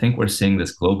 And I think we're seeing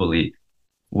this globally,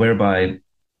 whereby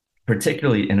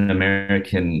particularly in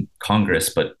American Congress,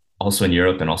 but also in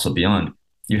Europe and also beyond,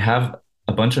 you have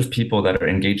a bunch of people that are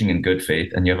engaging in good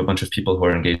faith, and you have a bunch of people who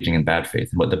are engaging in bad faith.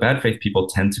 And what the bad faith people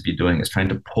tend to be doing is trying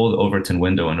to pull the Overton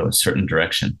window into a certain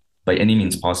direction by any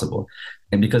means possible.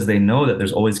 And because they know that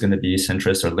there's always going to be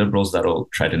centrists or liberals that'll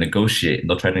try to negotiate, and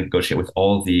they'll try to negotiate with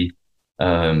all the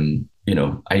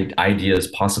ideas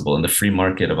possible in the free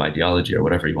market of ideology, or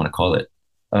whatever you want to call it.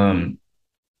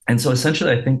 And so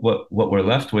essentially, I think what we're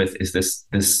left with is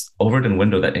this Overton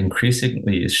window that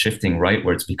increasingly is shifting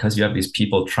rightwards, because you have these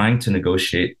people trying to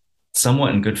negotiate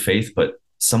somewhat in good faith, but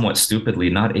somewhat stupidly,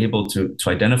 not able to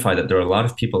identify that there are a lot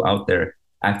of people out there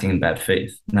acting in bad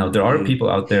faith. Now, there are people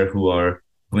out there who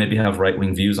maybe have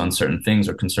right-wing views on certain things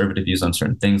or conservative views on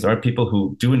certain things. There are people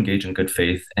who do engage in good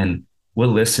faith and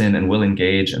will listen and will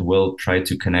engage and will try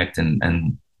to connect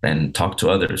and talk to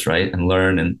others, right? And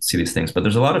learn and see these things. But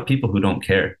there's a lot of people who don't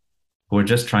care, who are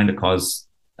just trying to cause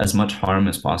as much harm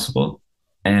as possible.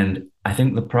 And I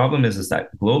think the problem is that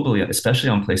globally, especially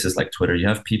on places like Twitter, you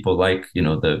have people like,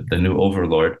 the new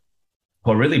overlord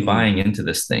who are really buying into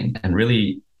this thing and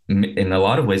really, in a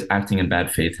lot of ways, acting in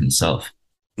bad faith himself.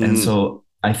 And so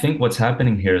I think what's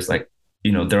happening here is like,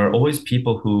 there are always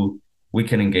people who we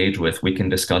can engage with, we can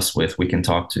discuss with, we can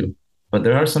talk to, but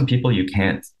there are some people you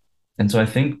can't. And so I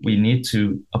think we need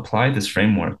to apply this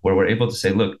framework where we're able to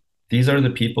say, look, these are the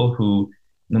people who,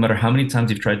 no matter how many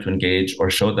times you've tried to engage or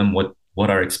show them what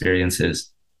our experience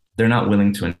is, they're not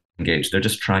willing to engage. They're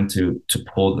just trying to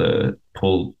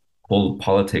pull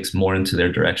politics more into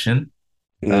their direction.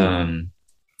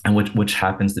 And which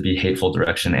happens to be hateful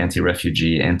direction,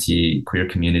 anti-refugee, anti-queer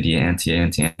community, anti.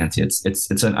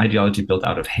 It's an ideology built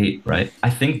out of hate, right? I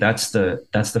think that's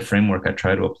the framework I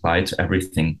try to apply to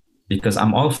everything, because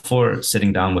I'm all for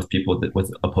sitting down with people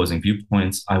with opposing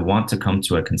viewpoints. I want to come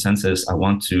to a consensus. I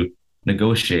want to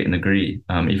negotiate and agree,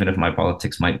 even if my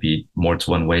politics might be more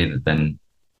to one way than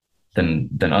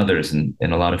others in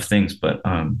a lot of things. But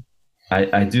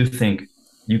I do think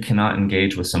you cannot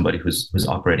engage with somebody who's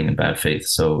operating in bad faith.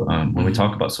 So when we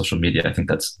talk about social media, I think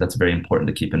that's very important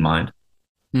to keep in mind.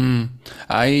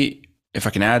 If I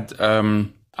can add,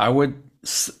 I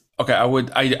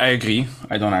agree.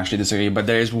 I don't actually disagree, but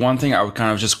there is one thing I would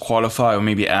kind of just qualify or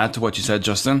maybe add to what you said,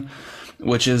 Justin,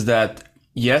 which is that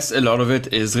yes, a lot of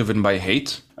it is driven by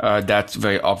hate. That's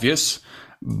very obvious,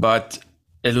 but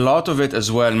a lot of it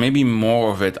as well, maybe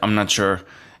more of it, I'm not sure,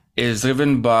 is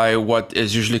driven by what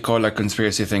is usually called like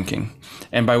conspiracy thinking.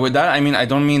 And by with that, I mean, I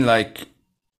don't mean like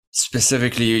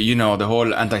specifically, the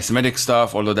whole anti-Semitic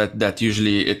stuff, although that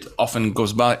usually it often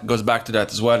goes back to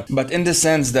that as well. But in the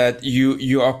sense that you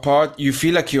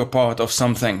feel like you're part of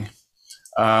something.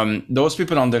 Those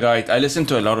people on the right, I listen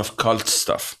to a lot of cult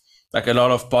stuff, like a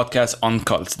lot of podcasts on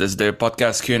cults. There's the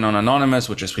podcast QAnon Anonymous,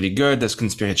 which is pretty good. There's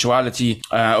Conspirituality.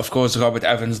 Of course, Robert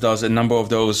Evans does a number of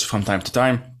those from time to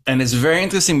time. And it's very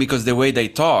interesting because the way they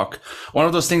talk, one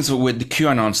of those things with the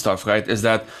QAnon stuff, right, is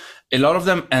that a lot of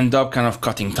them end up kind of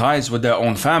cutting ties with their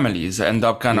own families, end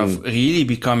up kind of really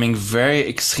becoming very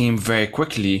extreme very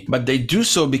quickly. But they do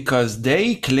so because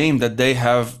they claim that they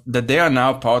are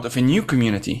now part of a new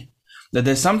community. That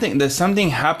there's something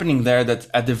happening there that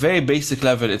at the very basic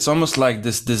level, it's almost like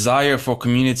this desire for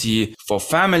community, for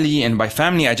family. And by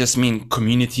family, I just mean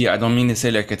community. I don't mean to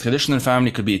say like a traditional family,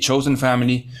 it could be a chosen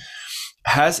family,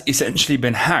 has essentially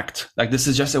been hacked. Like this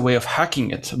is just a way of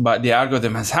hacking it, but the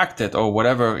algorithm has hacked it, or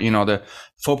whatever, the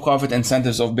for-profit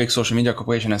incentives of big social media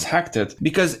corporation has hacked it.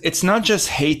 Because it's not just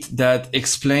hate that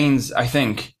explains, I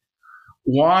think,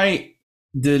 why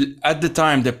at the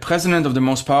time, the president of the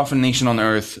most powerful nation on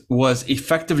earth was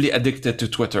effectively addicted to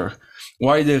Twitter.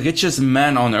 Why the richest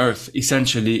man on earth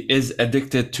essentially is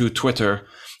addicted to Twitter.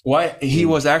 Why he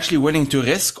was actually willing to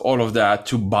risk all of that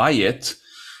to buy it,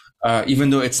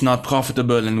 even though it's not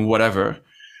profitable and whatever.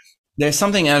 There's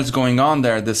something else going on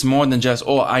there that's more than just,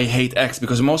 I hate X,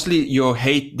 because mostly your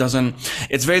hate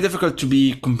it's very difficult to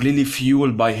be completely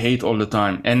fueled by hate all the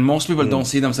time. And most people don't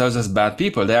see themselves as bad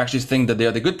people. They actually think that they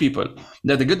are the good people.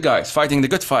 They're the good guys fighting the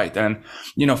good fight and,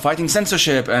 fighting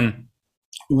censorship and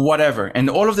whatever. And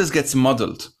all of this gets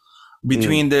muddled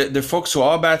between the folks who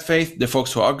are bad faith, the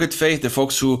folks who are good faith, the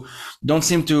folks who don't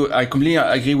seem to. I completely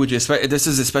agree with you. This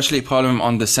is especially a problem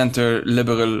on the center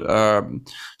liberal,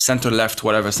 center left,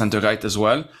 whatever, center right as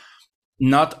well.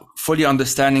 Not fully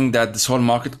understanding that this whole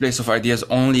marketplace of ideas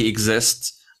only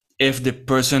exists if the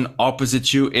person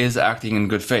opposite you is acting in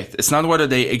good faith. It's not whether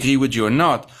they agree with you or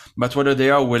not, but whether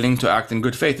they are willing to act in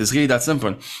good faith. It's really that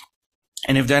simple.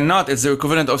 And if they're not, it's the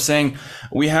equivalent of saying,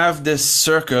 we have this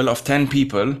circle of 10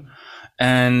 people,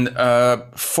 and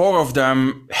 4 of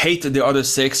them hate the other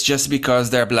 6 just because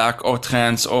they're black or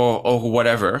trans or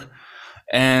whatever.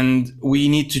 And we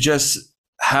need to just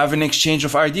have an exchange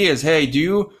of ideas. Hey,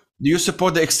 do you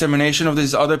support the extermination of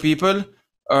these other people?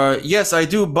 Yes, I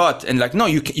do, but, and like, no,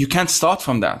 you can't start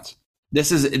from that.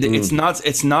 This is,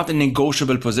 it's not a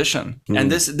negotiable position.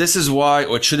 And this is why,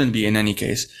 or it shouldn't be in any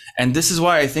case. And this is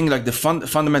why I think like the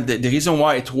fundamental, the reason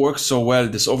why it works so well,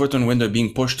 this Overton window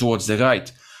being pushed towards the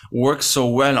right, works so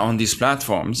well on these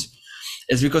platforms,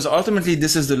 is because ultimately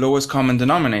this is the lowest common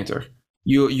denominator.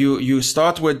 You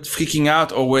start with freaking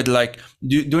out or with like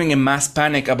doing a mass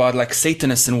panic about like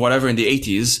Satanists and whatever in the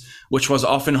 80s, which was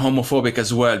often homophobic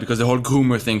as well, because the whole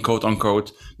groomer thing, quote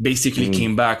unquote, basically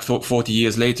came back 40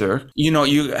 years later.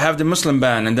 You have the Muslim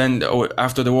ban, and then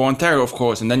after the war on terror, of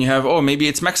course, and then you have, maybe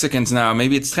it's Mexicans now,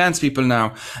 maybe it's trans people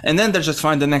now, and then they just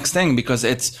find the next thing, because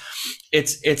it's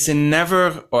a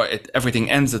never, everything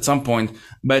ends at some point,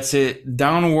 but it's a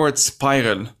downward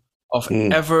spiral of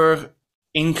ever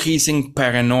increasing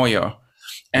paranoia.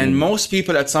 And most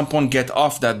people at some point get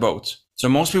off that boat. So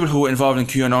most people who are involved in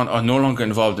QAnon are no longer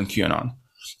involved in QAnon.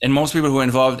 And most people who are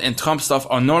involved in Trump stuff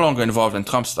are no longer involved in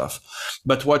Trump stuff.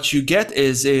 But what you get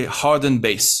is a hardened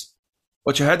base.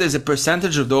 What you had is a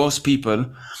percentage of those people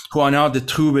who are now the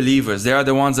true believers. They are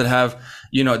the ones that have,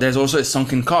 there's also a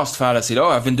sunken cost fallacy.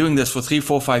 I've been doing this for 3,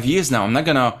 4, 5 years now. I'm not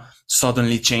gonna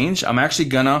suddenly change. I'm actually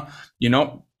gonna,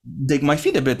 dig my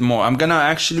feet a bit more. I'm gonna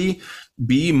actually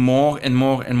be more and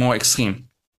more and more extreme.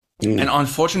 And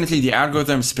unfortunately, the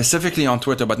algorithm, specifically on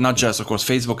Twitter, but not just, of course,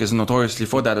 Facebook is notoriously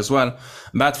for that as well,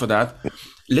 bad for that,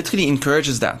 literally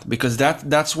encourages that, because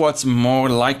that's what's more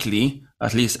likely,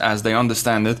 at least as they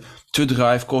understand it, to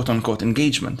drive quote unquote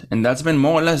engagement. And that's been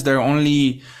more or less their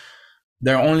only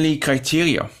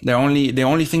criteria. The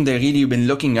only thing they really been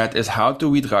looking at is how do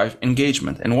we drive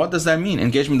engagement. And what does that mean?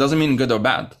 Engagement doesn't mean good or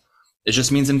bad. It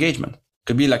just means engagement.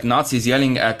 Could be like Nazis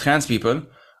yelling at trans people,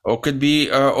 or could be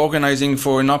organizing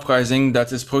for an uprising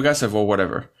that is progressive or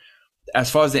whatever.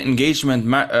 As far as the engagement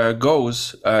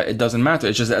goes, it doesn't matter.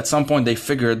 It's just that at some point they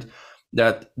figured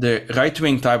that the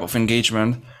right-wing type of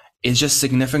engagement is just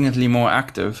significantly more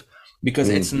active, because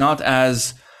it's not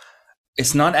as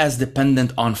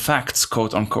dependent on facts,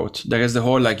 quote unquote. There is the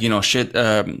whole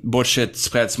bullshit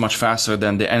spreads much faster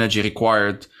than the energy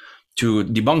required to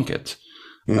debunk it.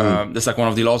 That's like one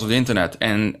of the laws of the internet,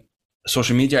 and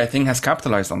social media, I think, has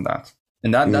capitalized on that.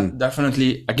 And that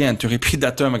definitely, again, to repeat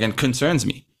that term again, concerns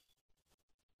me.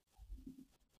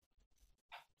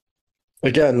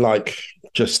 Again, I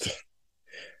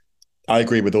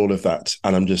agree with all of that,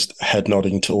 and I'm just head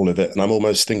nodding to all of it. And I'm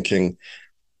almost thinking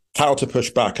how to push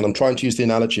back. And I'm trying to use the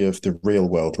analogy of the real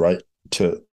world, right?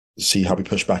 To see how we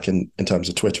push back in terms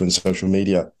of Twitter and social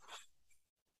media.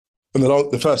 And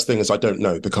the first thing is I don't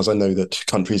know, because I know that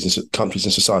countries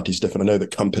and societies are different. I know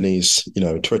that companies,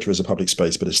 Twitter is a public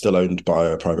space, but it's still owned by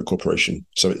a private corporation.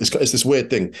 So it's this weird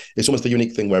thing. It's almost a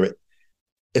unique thing where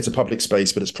it's a public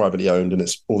space, but it's privately owned, and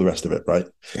it's all the rest of it, right?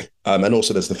 And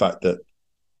also there's the fact that,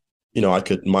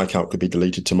 my account could be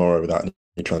deleted tomorrow without any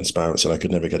transparency, and I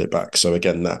could never get it back. So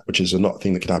again, which is not a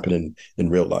thing that could happen in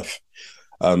real life.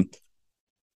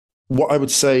 What I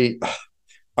would say,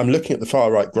 I'm looking at the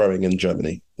far right growing in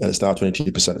Germany, and it's now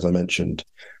 22%, as I mentioned.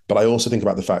 But I also think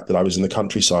about the fact that I was in the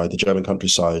countryside, the German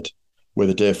countryside, with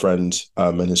a dear friend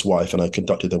and his wife, and I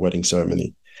conducted their wedding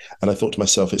ceremony. And I thought to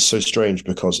myself, it's so strange,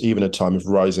 because even at a time of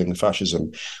rising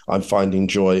fascism, I'm finding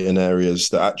joy in areas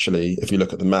that actually, if you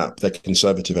look at the map, they're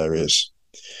conservative areas.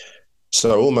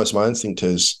 So almost my instinct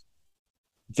is,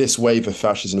 this wave of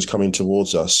fascism is coming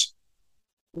towards us.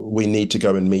 We need to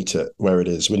go and meet it where it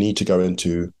is. We need to go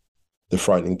into the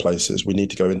frightening places. We need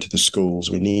to go into the schools.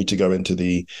 We need to go into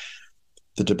the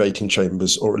debating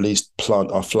chambers, or at least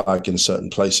plant our flag in certain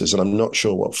places. And I'm not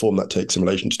sure what form that takes in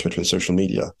relation to Twitter and social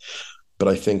media. But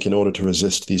I think in order to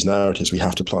resist these narratives, we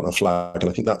have to plant our flag. And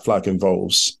I think that flag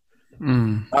involves,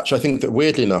 actually, I think that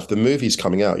weirdly enough, the movies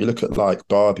coming out, you look at like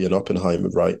Barbie and Oppenheimer,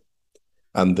 right?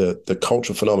 And the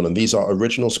cultural phenomenon, these are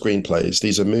original screenplays.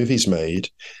 These are movies made,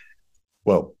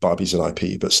 well, Barbie's an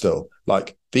IP, but still,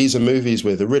 these are movies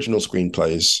with original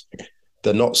screenplays.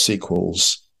 They're not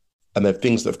sequels, and they're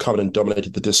things that have come in and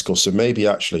dominated the discourse. So maybe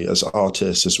actually, as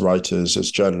artists, as writers,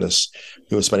 as journalists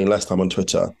who are spending less time on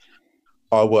Twitter,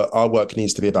 our work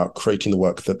needs to be about creating the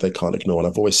work that they can't ignore. And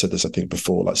I've always said this, I think,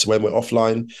 before. So when we're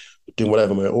offline, doing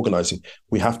whatever we're organizing,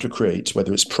 we have to create,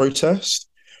 whether it's protest,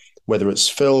 whether it's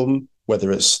film,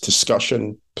 whether it's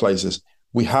discussion, places,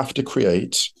 we have to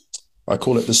create, I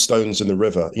call it the stones in the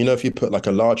river. If you put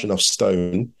a large enough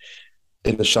stone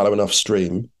in a shallow enough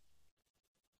stream,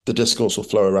 the discourse will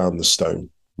flow around the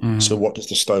stone. So what does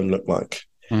the stone look like?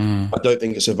 I don't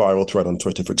think it's a viral thread on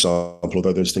Twitter, for example,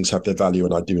 although those things have their value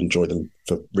and I do enjoy them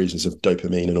for reasons of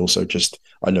dopamine, and also just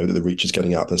I know that the reach is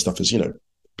getting out there. Stuff is,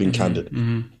 being candid.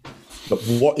 But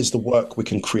what is the work we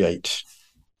can create?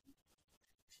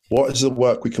 What is the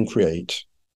work we can create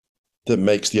that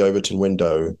makes the Overton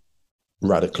window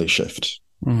radically shift?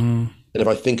 And if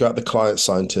I think about the client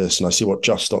scientists and I see what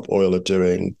Just Stop Oil are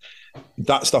doing,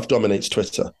 that stuff dominates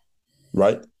Twitter,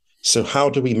 right? So how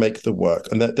do we make the work?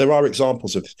 And there are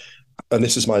examples of and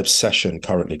this is my obsession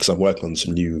currently because I'm working on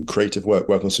some new creative work,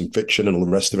 working on some fiction and all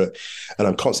the rest of it. And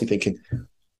I'm constantly thinking,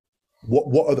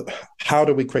 how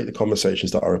do we create the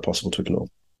conversations that are impossible to ignore?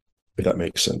 If that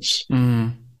makes sense.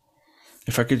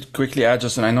 If I could quickly add,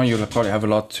 Justin, I know you'll probably have a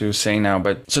lot to say now,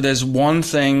 but so there's one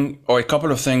thing or a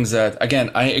couple of things that, again,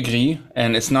 I agree,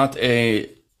 and it's not a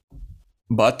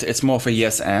but, it's more of a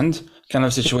yes and kind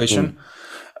of situation.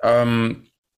 I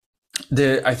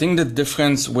think the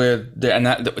difference with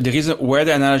the reason where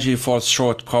the analogy falls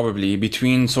short probably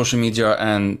between social media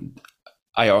and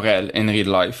IRL in real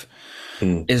life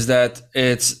is that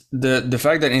it's the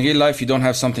fact that in real life you don't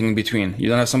have something in between. You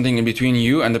don't have something in between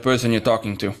you and the person you're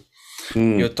talking to.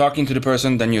 You're talking to the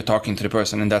person, then you're talking to the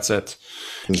person, and that's it.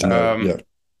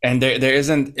 And there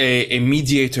isn't a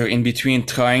mediator in between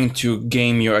trying to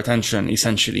game your attention,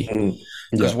 essentially.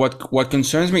 Because what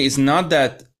concerns me is not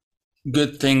that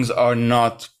good things are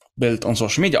not built on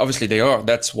social media. Obviously they are.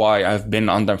 That's why I've been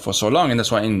on them for so long, and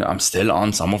that's why I'm still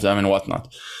on some of them and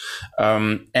whatnot.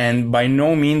 And by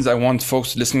no means I want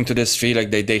folks listening to this feel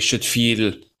like they should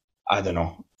feel, I don't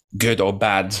know, good or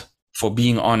bad for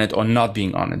being on it or not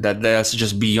being on it. That's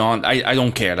just beyond, I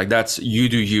don't care. Like that's you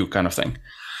do you kind of thing.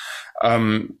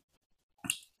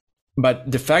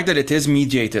 But the fact that it is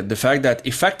mediated, the fact that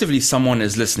effectively someone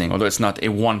is listening, although it's not a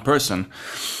one person,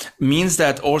 means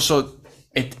that also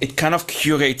it kind of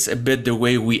curates a bit the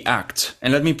way we act.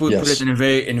 And let me put it in a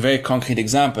very concrete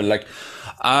example. Like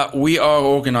we are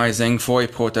organizing for a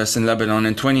protest in Lebanon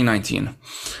in 2019.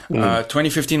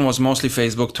 2015 was mostly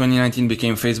Facebook. 2019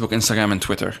 became Facebook, Instagram, and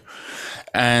Twitter.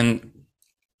 And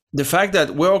the fact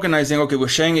that we're organizing, okay, we're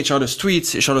sharing each other's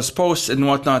tweets, each other's posts and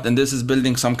whatnot, and this is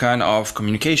building some kind of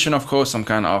communication, of course, some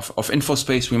kind of info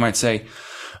space, we might say.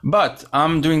 But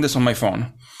I'm doing this on my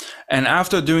phone. And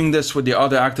after doing this with the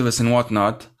other activists and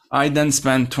whatnot, I then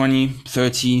spend 20,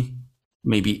 30,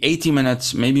 maybe 80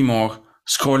 minutes, maybe more,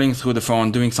 scrolling through the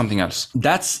phone, doing something else.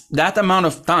 That's that amount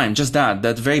of time, just that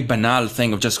very banal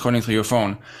thing of just scrolling through your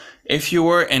phone. If you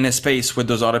were in a space with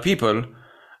those other people,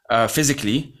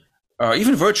 physically,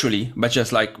 even virtually, but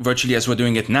just like virtually as we're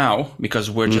doing it now, because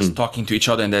we're just talking to each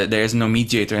other and there is no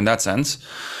mediator in that sense,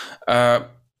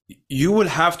 you will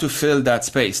have to fill that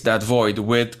space, that void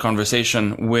with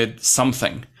conversation, with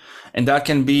something. And that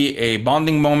can be a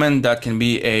bonding moment, that can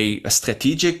be a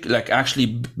strategic, like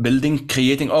actually building,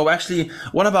 creating, oh, actually,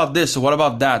 what about this? Or what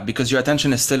about that? Because your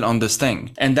attention is still on this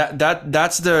thing. And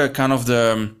that's the kind of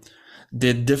the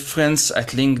difference, I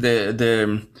think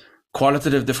the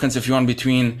qualitative difference, if you want,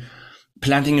 between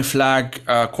planting a flag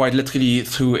quite literally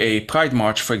through a pride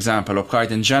march, for example, or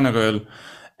pride in general,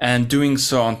 and doing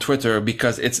so on Twitter,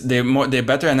 because it's the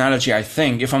better analogy, I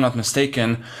think, if I'm not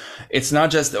mistaken. It's not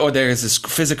just, oh, there is this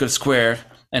physical square,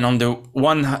 and on the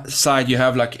one side you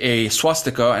have like a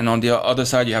swastika, and on the other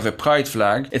side you have a pride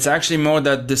flag. It's actually more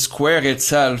that the square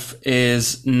itself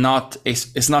is not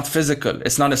it's not physical.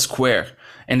 It's not a square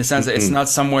in the sense that it's not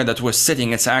somewhere that we're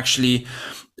sitting. It's actually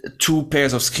two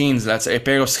pairs of screens. That's a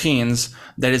pair of screens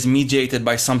that is mediated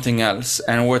by something else.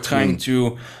 And we're trying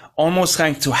to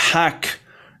hack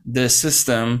the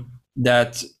system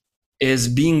that is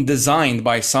being designed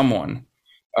by someone,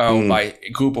 by a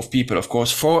group of people, of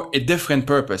course, for a different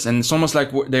purpose. And it's almost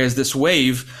like there's this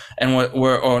wave, and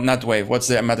or not wave, what's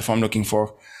the metaphor I'm looking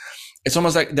for? It's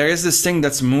almost like there is this thing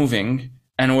that's moving,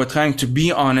 and we're trying to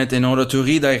be on it in order to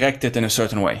redirect it in a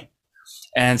certain way.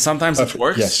 And sometimes it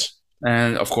works. Yes.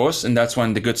 And of course, and that's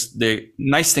when the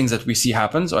nice things that we see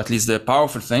happens, or at least the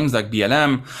powerful things like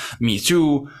BLM, Me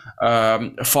Too,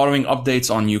 following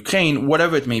updates on Ukraine,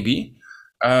 whatever it may be.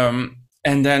 And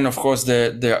then, of course,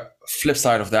 the flip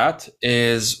side of that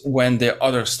is when the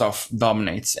other stuff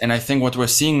dominates. And I think what we're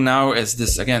seeing now is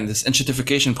this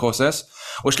gentrification process,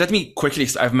 which let me quickly,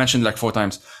 I've mentioned like 4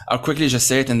 times. I'll quickly just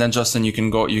say it, and then Justin, you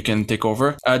can take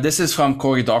over. This is from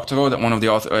Cory Doctorow, that one of the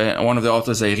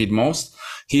authors I read most.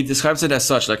 He describes it as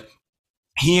such, like,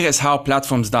 here is how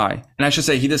platforms die. And I should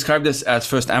say, he described this as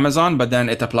first Amazon, but then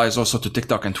it applies also to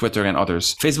TikTok and Twitter and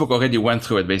others. Facebook already went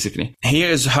through it, basically. Here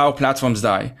is how platforms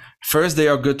die. First, they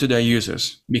are good to their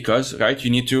users because, right, you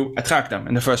need to attract them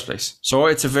in the first place. So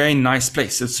it's a very nice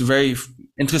place. It's very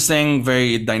interesting,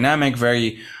 very dynamic,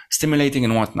 very stimulating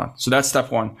and whatnot. So that's step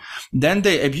 1. Then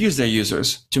they abuse their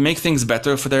users to make things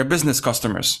better for their business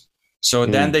customers. So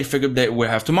then they figured that we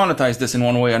have to monetize this in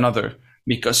one way or another.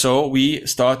 So we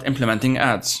start implementing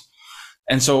ads.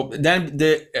 And so then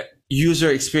the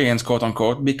user experience, quote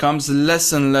unquote, becomes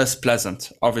less and less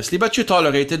pleasant, obviously, but you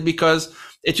tolerate it because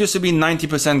It used to be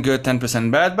 90% good,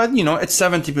 10% bad, but it's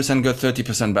 70% good,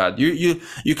 30% bad.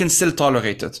 You can still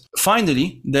tolerate it.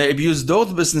 Finally, they abuse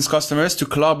those business customers to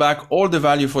claw back all the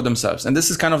value for themselves. And this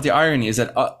is kind of the irony, is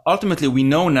that ultimately we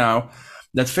know now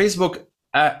that Facebook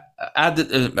had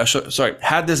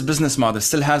this business model,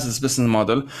 still has this business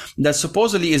model that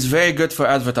supposedly is very good for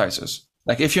advertisers.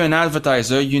 Like if you're an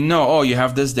advertiser, you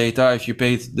have this data. If you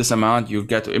pay this amount, you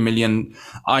get 1 million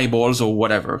eyeballs or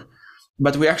whatever.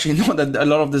 But we actually know that a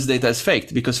lot of this data is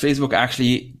faked, because Facebook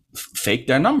actually faked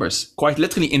their numbers, quite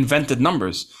literally invented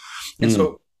numbers. And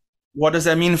so what does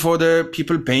that mean for the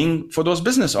people paying for those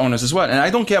business owners as well? And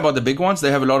I don't care about the big ones. They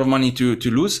have a lot of money to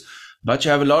lose, but you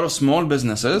have a lot of small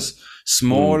businesses,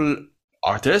 small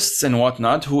artists and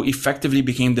whatnot, who effectively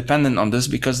became dependent on this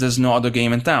because there's no other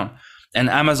game in town. And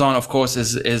Amazon, of course,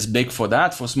 is big for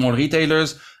that, for small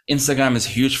retailers. Instagram is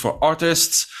huge for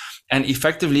artists. And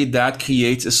effectively, that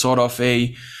creates a sort of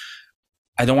I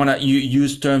don't want to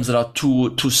use terms that are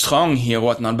too strong here,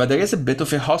 whatnot, but there is a bit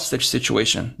of a hostage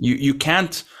situation. You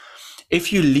can't,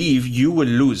 if you leave, you will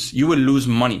lose. You will lose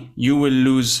money. You will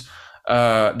lose,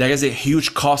 there is a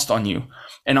huge cost on you.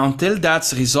 And until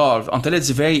that's resolved, until it's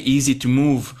very easy to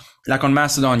move, like on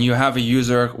Mastodon, you have a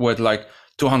user with like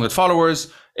 200 followers.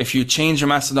 If you change your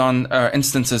Mastodon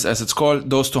instances, as it's called,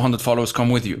 those 200 followers come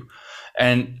with you.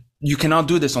 And you cannot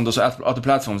do this on those other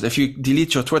platforms. If you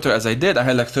delete your Twitter, as I did, I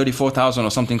had like 34,000 or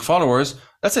something followers.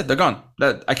 That's it. They're gone.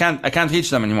 I can't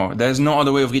reach them anymore. There's no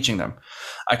other way of reaching them.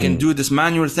 I can do this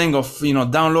manual thing of,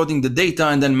 downloading the data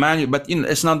and then but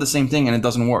it's not the same thing, and it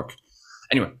doesn't work.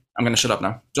 Anyway, I'm going to shut up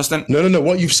now. Justin. No.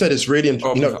 What you've said is really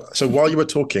interesting. So while you were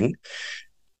talking,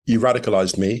 you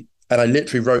radicalized me. And I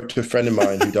literally wrote to a friend of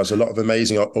mine who does a lot of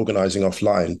amazing organizing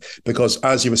offline, because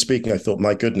as you were speaking, I thought,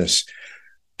 my goodness,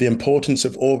 the importance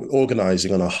of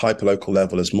organizing on a hyperlocal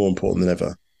level is more important than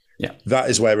ever. Yeah. That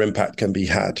is where impact can be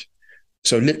had.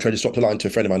 So literally I just dropped a line to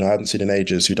a friend of mine I hadn't seen in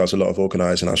ages, who does a lot of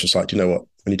organizing. I was just like, you know what?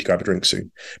 We need to grab a drink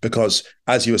soon. Because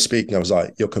as you were speaking, I was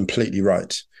like, you're completely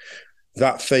right.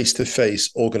 That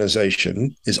face-to-face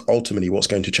organization is ultimately what's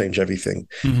going to change everything.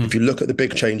 Mm-hmm. If you look at the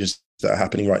big changes that are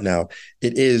happening right now,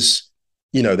 it is,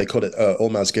 they call it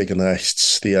Olmaz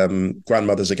Gegenrechts, the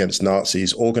grandmothers against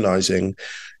Nazis, organizing,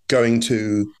 going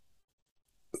to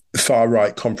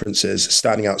far-right conferences,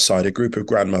 standing outside a group of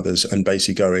grandmothers and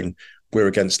basically going, we're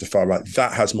against the far right.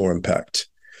 That has more impact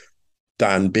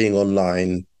than being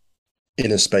online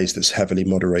in a space that's heavily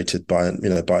moderated by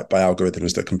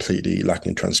algorithms that are completely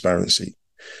lacking transparency.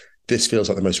 This feels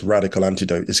like the most radical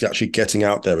antidote. It's actually getting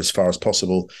out there as far as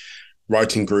possible,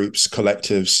 writing groups,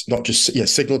 collectives, not just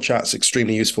signal chats,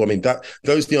 extremely useful. I mean,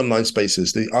 those are the online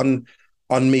spaces, the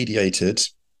unmediated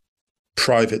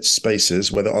private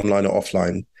spaces, whether online or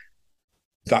offline.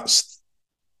 That's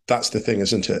the thing,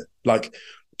 isn't it? Like,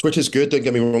 Twitter's good, don't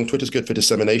get me wrong, Twitter's good for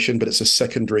dissemination, but it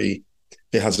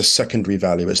has a secondary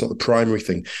value. It's not the primary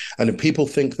thing. And if people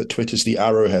think that Twitter's the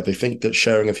arrowhead, they think that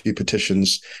sharing a few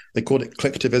petitions, they call it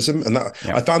clicktivism. And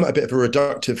I found that a bit of a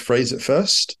reductive phrase at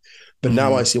first, but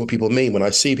now I see what people mean. When I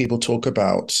see people talk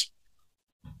about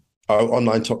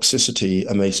online toxicity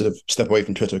and they sort of step away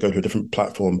from Twitter, go to a different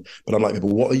platform, but I'm like, people,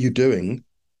 what are you doing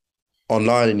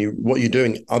online and what are you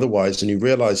doing otherwise? And you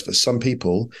realize for some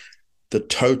people, the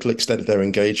total extent of their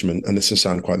engagement, and this will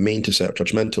sound quite mean to say or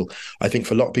judgmental, I think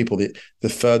for a lot of people, the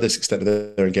furthest extent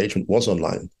of their engagement was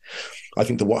online. I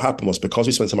think that what happened was, because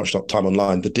we spent so much time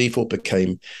online, the default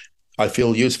became, I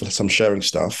feel useful if I'm sharing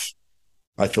stuff.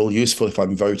 I feel useful if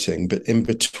I'm voting. But in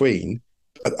between,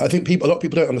 I think a lot of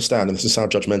people don't understand, and this will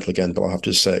sound judgmental again, but I'll have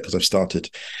to say it because I've started.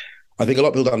 I think a lot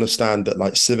of people don't understand that,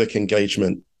 like, civic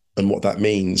engagement and what that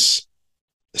means,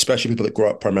 especially people that grow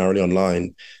up primarily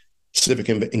online. Civic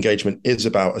engagement is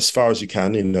about, as far as you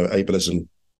can, ableism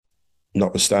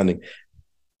notwithstanding,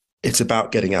 it's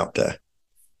about getting out there.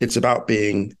 It's about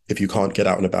being, if you can't get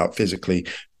out and about physically,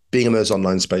 being in those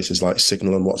online spaces like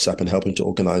Signal and WhatsApp and helping to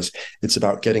organize. It's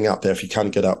about getting out there, if you can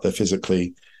get out there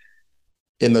physically,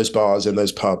 in those bars, in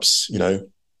those pubs,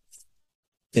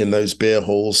 in those beer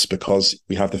halls, because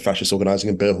we have the fascists organizing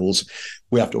in beer halls.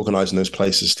 We have to organize in those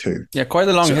places too. Yeah, quite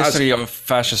a long history of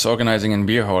fascists organizing in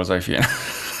beer halls, I feel.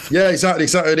 Yeah, exactly.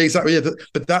 Yeah,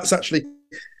 but that's actually,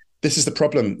 this is the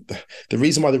problem. The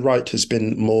reason why the right has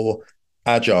been more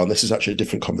agile, and this is actually a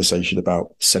different conversation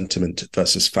about sentiment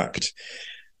versus fact.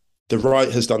 The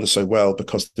right has done so well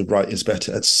because the right is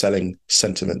better at selling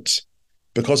sentiment.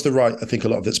 Because the right, I think a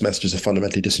lot of its messages are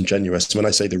fundamentally disingenuous. When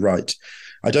I say the right,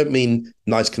 I don't mean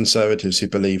nice conservatives who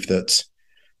believe that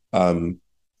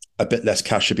a bit less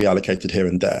cash should be allocated here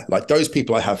and there. Like, those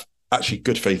people I have actually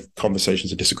good faith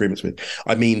conversations and disagreements with.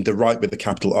 I mean the right with the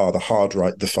capital R, the hard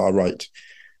right, the far right.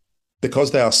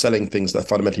 because they are selling things that are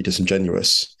fundamentally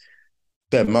disingenuous,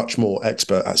 they're much more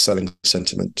expert at selling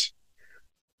sentiment.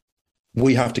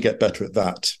 We have to get better at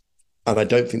that. And I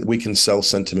don't think that we can sell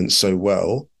sentiment so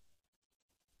well.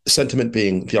 Sentiment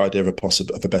being the idea of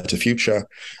a better future,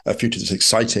 a future that's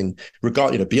exciting,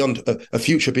 beyond a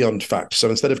future beyond fact. So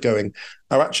instead of going,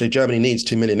 oh, actually, Germany needs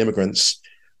 2 million immigrants,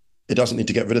 it doesn't need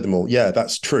to get rid of them all. Yeah,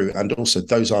 that's true. And also,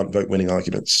 those aren't vote-winning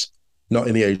arguments, not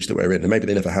in the age that we're in, and maybe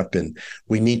they never have been.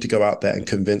 We need to go out there and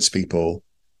convince people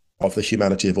of the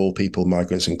humanity of all people,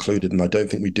 migrants included. And I don't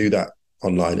think we do that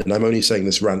online. And I'm only saying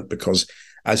this rant because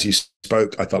as you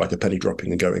spoke, I felt like a penny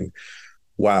dropping and going,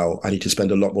 wow, I need to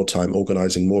spend a lot more time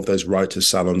organizing more of those writers'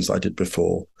 salons that I did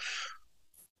before,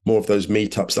 more of those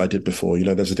meetups that I did before. You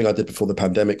know, there's a thing I did before the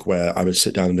pandemic where I would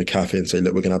sit down in a cafe and say,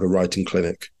 look, we're going to have a writing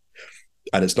clinic.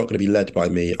 And it's not going to be led by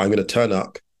me. I'm going to turn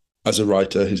up as a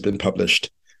writer who's been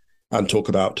published and talk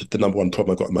about the number one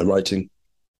problem I've got in my writing.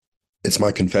 It's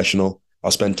my confessional. I'll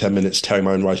spend 10 minutes tearing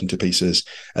my own writing to pieces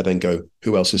and then go,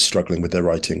 who else is struggling with their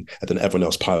writing? And then everyone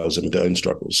else piles in with their own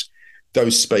struggles.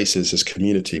 Those spaces as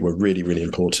community were really, really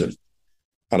important.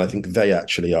 And I think they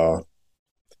actually are,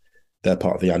 they're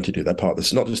part of the antidote. They're part of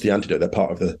this, not just the antidote, they're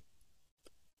part of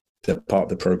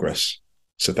the progress.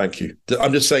 So thank you.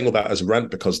 I'm just saying all that as a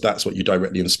rant because that's what you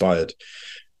directly inspired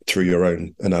through your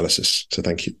own analysis. So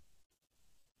thank you.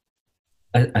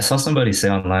 I saw somebody say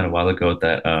online a while ago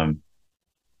that,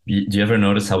 do you ever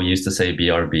notice how we used to say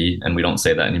BRB and we don't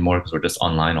say that anymore because we're just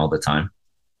online all the time?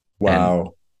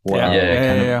 Wow. Wow.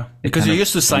 Yeah. Because you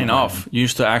used to sign off. You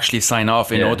used to actually sign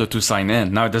off in order to sign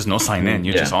in. Now there's no sign in.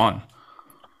 You're just on.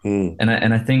 And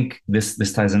I think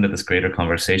this ties into this greater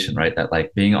conversation, right? That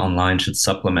like being online should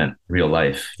supplement real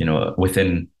life, you know,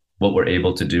 within what we're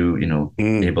able to do, you know,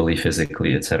 ably,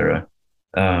 physically, etc.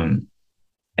 And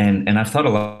I've thought a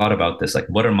lot about this. Like,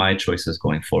 what are my choices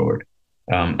going forward?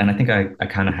 And I think I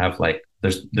kind of have like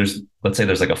there's let's say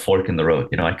there's like a fork in the road.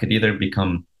 You know, I could either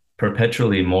become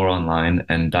perpetually more online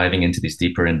and diving into these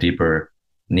deeper and deeper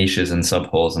niches and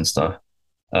subholes and stuff,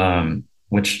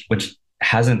 which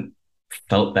hasn't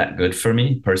felt that good for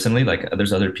me personally. Like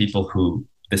there's other people who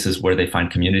this is where they find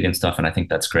community and stuff, and I think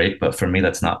that's great. But for me,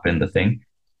 that's not been the thing.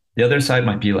 The other side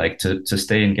might be like to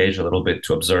stay engaged a little bit,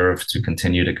 to observe, to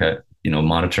continue to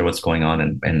monitor what's going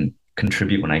on and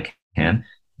contribute when I can,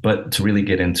 but to really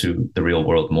get into the real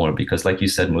world more. Because like you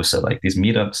said, Musa, like these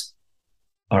meetups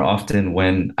are often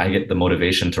when I get the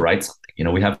motivation to write something. You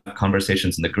know, we have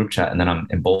conversations in the group chat and then I'm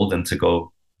emboldened to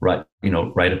go write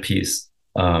a piece.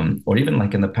 Or even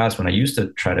like in the past when I used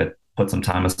to try to put some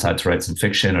time aside to write some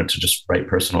fiction or to just write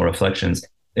personal reflections,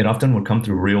 it often would come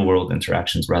through real world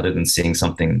interactions rather than seeing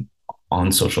something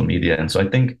on social media. And so I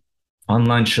think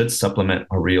online should supplement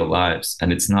our real lives,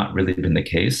 and it's not really been the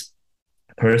case.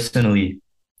 Personally,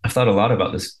 I've thought a lot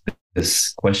about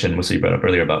this question, Musa, you brought up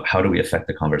earlier about how do we affect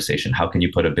the conversation? How can you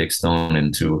put a big stone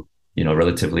into, a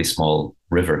relatively small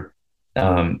river?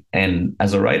 And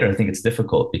as a writer, I think it's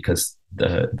difficult because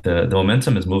the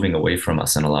momentum is moving away from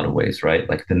us in a lot of ways, right?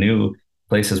 Like the new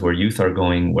places where youth are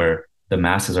going, where the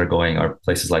masses are going, are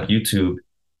places like YouTube,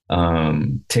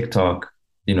 TikTok.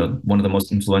 One of the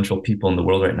most influential people in the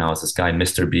world right now is this guy,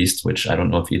 Mr. Beast, which I don't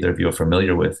know if either of you are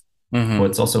familiar with. Mm-hmm.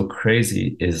 What's also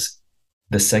crazy is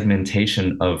the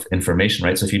segmentation of information,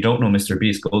 right? So if you don't know Mr.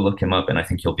 Beast, go look him up. And I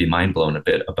think you'll be mind blown a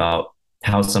bit about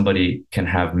how somebody can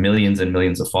have millions and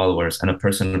millions of followers and a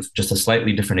person of just a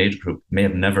slightly different age group may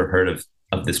have never heard of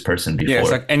this person before. Yeah,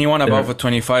 it's like anyone above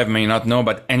 25 may not know,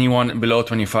 but anyone below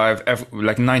 25,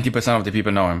 like 90% of the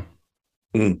people know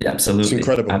him. Yeah, absolutely. It's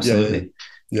incredible. Absolutely.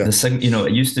 Yeah. The second,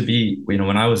 it used to be,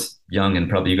 when I was young, and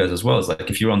probably you guys as well, is like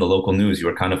if you were on the local news, you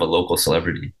were kind of a local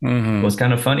celebrity. Mm-hmm. What's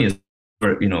kind of funny is,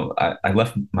 I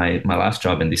left my last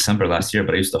job in December last year,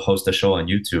 but I used to host a show on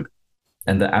YouTube.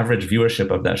 And the average viewership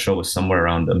of that show was somewhere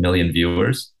around 1 million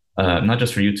viewers, not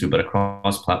just for YouTube, but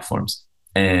across platforms.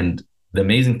 And the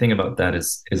amazing thing about that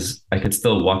is I could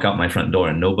still walk out my front door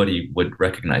and nobody would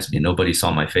recognize me. Nobody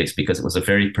saw my face because it was a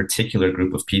very particular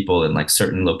group of people in like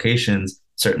certain locations,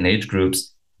 certain age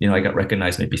groups. I got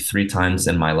recognized maybe 3 times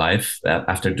in my life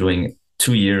after doing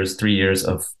 3 years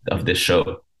of this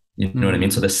show. You know what I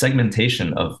mean? So the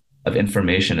segmentation of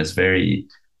information is very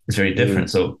different.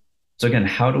 So again,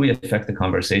 how do we affect the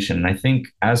conversation? And I think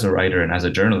as a writer and as a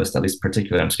journalist, at least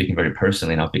particularly, I'm speaking very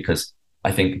personally now because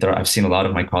I think I've seen a lot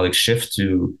of my colleagues shift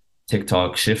to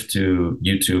TikTok, shift to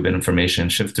YouTube and information,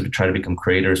 shift to try to become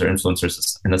creators or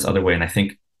influencers in this other way. And I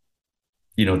think,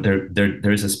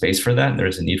 there is a space for that. And there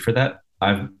is a need for that.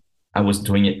 I was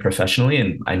doing it professionally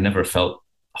and I never felt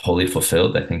wholly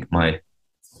fulfilled. I think my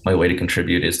way to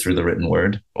contribute is through the written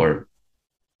word or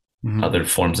other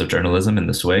forms of journalism in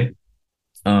this way.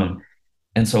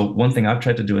 And so one thing I've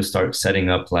tried to do is start setting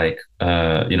up like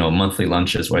monthly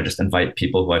lunches where I just invite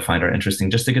people who I find are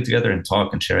interesting just to get together and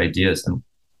talk and share ideas. And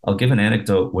I'll give an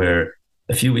anecdote where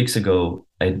a few weeks ago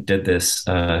I did this.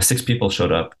 6 people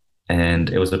showed up, and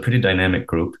it was a pretty dynamic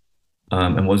group.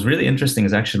 And what was really interesting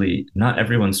is actually not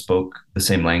everyone spoke the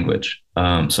same language.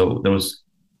 So there was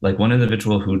like one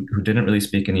individual who didn't really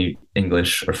speak any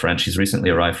English or French. He's recently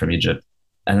arrived from Egypt,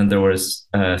 and then there was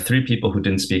 3 people who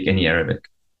didn't speak any Arabic,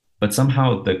 but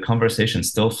somehow the conversation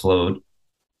still flowed,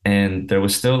 and there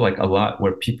was still like a lot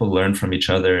where people learned from each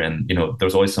other, and there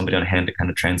was always somebody on hand to kind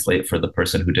of translate for the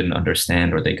person who didn't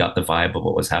understand, or they got the vibe of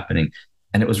what was happening.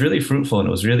 And it was really fruitful, and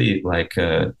it was really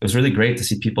it was really great to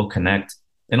see people connect,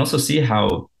 and also see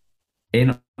how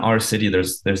in our city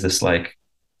there's this like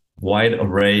wide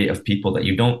array of people that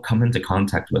you don't come into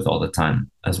contact with all the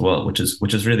time as well, which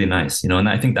is really nice. And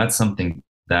I think that's something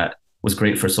that was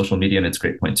great for social media. And its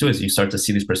great point too is you start to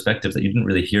see these perspectives that you didn't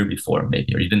really hear before,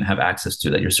 maybe, or you didn't have access to,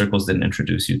 that your circles didn't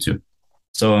introduce you to.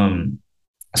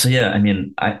 So yeah, I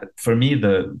mean, for me,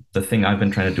 the thing I've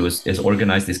been trying to do is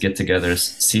organize these get-togethers,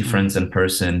 see friends in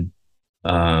person,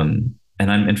 and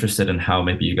I'm interested in how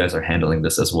maybe you guys are handling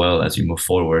this as well as you move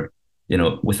forward,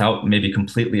 without maybe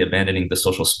completely abandoning the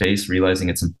social space, realizing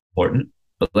it's important.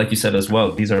 But like you said as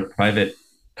well, these are private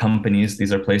companies.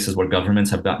 These are places where governments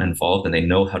have gotten involved and they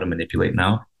know how to manipulate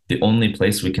now. The only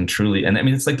place we can truly, and I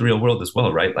mean, it's like the real world as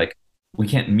well, right? Like we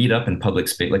can't meet up in public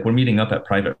space. Like we're meeting up at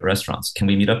private restaurants. Can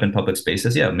we meet up in public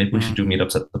spaces? Yeah, maybe we should do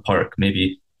meetups at the park.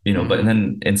 Maybe, but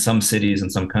then in some cities, in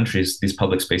some countries, these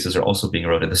public spaces are also being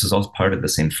eroded. This is all part of the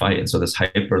same fight. And so this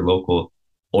hyper local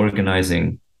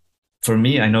organizing, for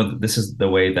me, I know that this is the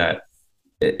way that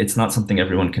it's not something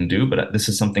everyone can do, but this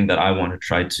is something that I want to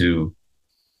try to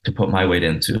put my weight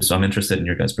into. So I'm interested in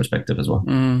your guys' perspective as well.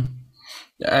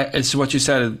 It's what you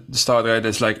said at the start, right?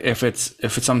 It's like if it's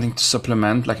something to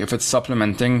supplement, like if it's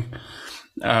supplementing,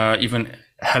 even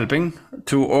helping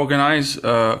to organize,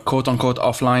 quote unquote,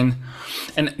 offline.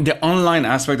 And the online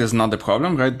aspect is not the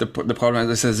problem, right? The problem, as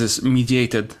I said, is this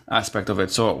mediated aspect of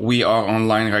it. So we are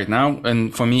online right now.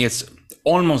 And for me, it's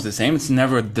almost the same. It's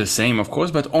never the same, of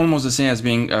course, but almost the same as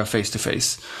being face to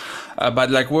face.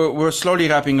 But like we're slowly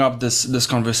wrapping up this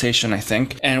conversation, I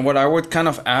think. And what I would kind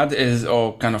of add is,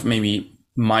 or kind of maybe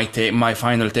my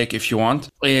final take, if you want,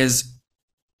 is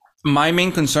my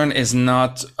main concern is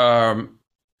not, I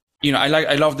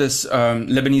love this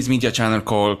Lebanese media channel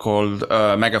called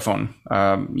Megaphone.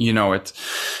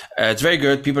 It's very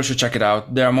good. People should check it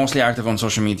out. They're mostly active on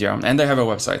social media, and they have a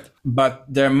website. But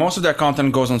most of their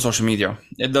content goes on social media.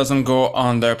 It doesn't go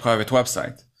on their private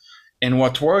website. And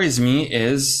what worries me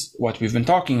is what we've been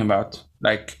talking about.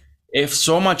 Like, if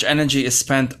so much energy is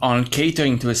spent on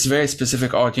catering to a very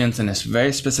specific audience in a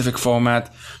very specific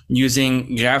format,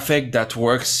 using graphic that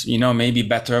works, maybe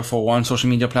better for one social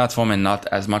media platform and not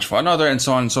as much for another, and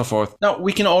so on and so forth. Now,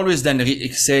 we can always then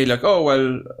say like, oh,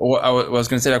 well, I was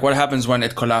going to say like, what happens when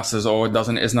it collapses or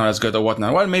is not as good or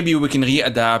whatnot? Well, maybe we can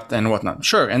readapt and whatnot.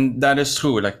 Sure. And that is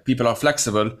true. Like, people are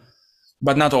flexible,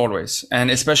 but not always.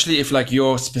 And especially if like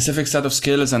your specific set of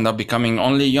skills end up becoming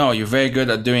only, you're very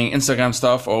good at doing Instagram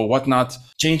stuff or whatnot,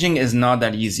 changing is not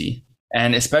that easy.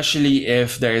 And especially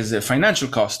if there is a financial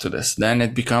cost to this, then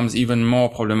it becomes even more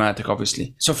problematic,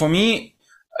 obviously. So for me,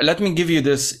 let me give you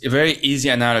this very easy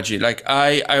analogy. Like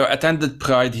I attended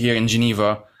Pride here in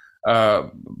Geneva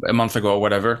a month ago or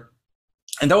whatever.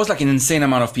 And that was like an insane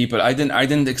amount of people. I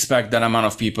didn't expect that amount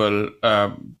of people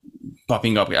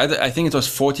popping up. I think it was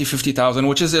 50,000,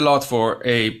 which is a lot for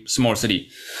a small city.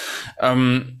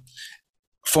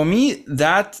 For me,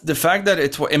 the fact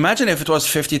that imagine if it was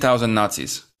 50,000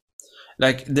 Nazis.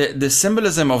 Like the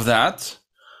symbolism of that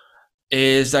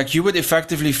is like you would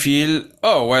effectively feel,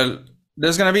 oh, well,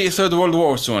 there's going to be a third world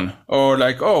war soon. Or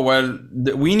like, oh, well,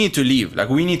 we need to leave. Like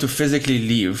we need to physically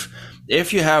leave.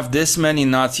 If you have this many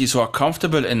Nazis who are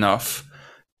comfortable enough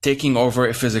taking over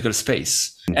a physical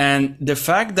space. And the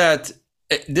fact that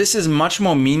this is much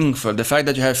more meaningful, the fact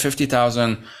that you have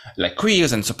 50,000 like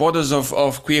queers and supporters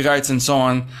of queer rights and so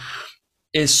on,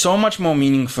 is so much more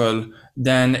meaningful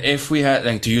than if we had,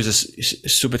 like, to use a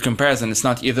stupid comparison, it's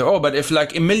not either or, but if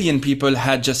like 1 million people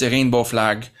had just a rainbow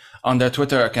flag on their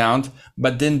Twitter account,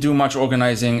 but didn't do much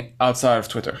organizing outside of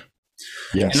Twitter.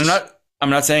 Yes. And I'm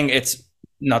not saying it's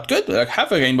not good. Like,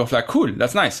 have a rainbow flag, cool,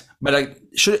 that's nice. But like,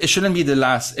 it shouldn't be the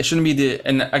last. It shouldn't be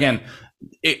and again,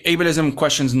 ableism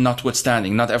questions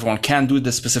notwithstanding, not everyone can do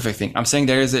this specific thing. I'm saying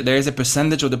there is a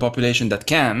percentage of the population that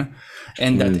can,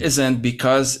 and that isn't,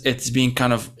 because it's being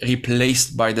kind of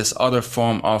replaced by this other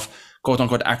form of quote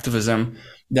unquote activism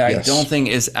that I don't think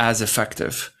is as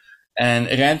effective. and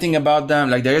ranting about them.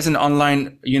 Like there is an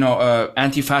online,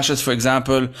 anti-fascist, for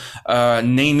example,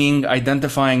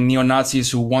 identifying neo-Nazis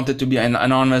who wanted to be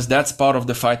anonymous. That's part of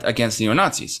the fight against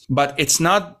neo-Nazis. But it's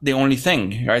not the only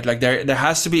thing, right? Like there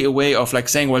has to be a way of like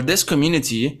saying, well, this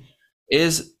community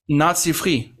is Nazi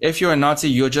free. If you're a Nazi,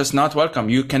 you're just not welcome.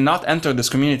 You cannot enter this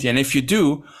community. And if you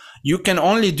do, you can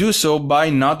only do so by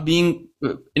not being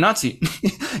a Nazi.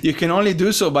 You can only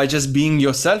do so by just being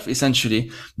yourself,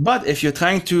 essentially. But if you're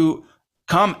trying to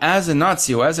come as a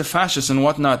Nazi or as a fascist and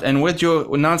whatnot, and with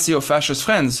your Nazi or fascist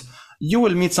friends, you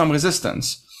will meet some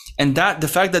resistance. And that the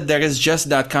fact that there is just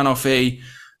that kind of a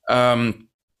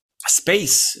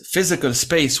physical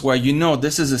space where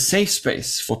this is a safe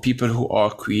space for people who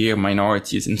are queer,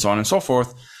 minorities, and so on and so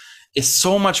forth, is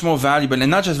so much more valuable,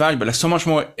 and not just valuable, like so much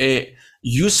more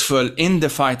useful in the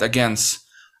fight against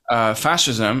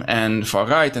fascism and far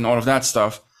right and all of that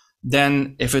stuff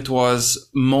than if it was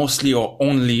mostly or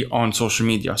only on social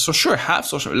media. So sure, have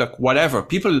social, look, whatever.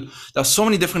 There's so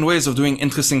many different ways of doing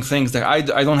interesting things that I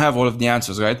don't have all of the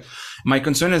answers, right? My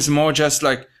concern is more just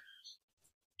like,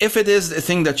 if it is a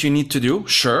thing that you need to do,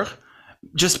 sure,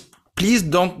 just please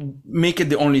don't make it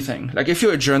the only thing. Like if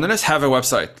you're a journalist, have a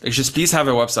website. Like just please have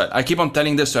a website. I keep on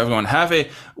telling this to everyone. Have a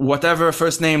whatever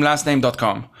first name, last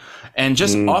name.com and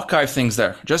just archive things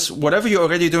there. Just whatever you're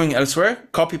already doing elsewhere,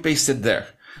 copy paste it there.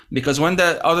 Because when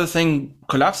the other thing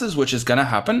collapses, which is going to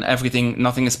happen,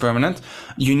 nothing is permanent.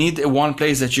 You need one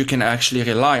place that you can actually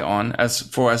rely on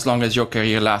as long as your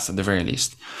career lasts at the very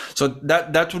least. So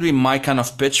that would be my kind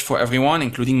of pitch for everyone,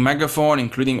 including Megaphone,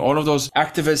 including all of those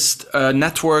activist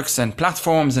networks and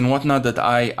platforms and whatnot that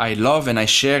I love and I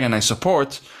share and I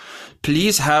support.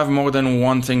 Please have more than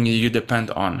one thing you depend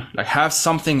on. Like have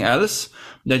something else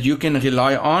that you can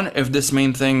rely on if this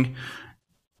main thing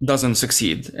doesn't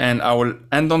succeed. And I will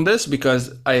end on this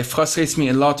because it frustrates me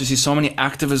a lot to see so many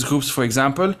activist groups, for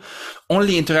example,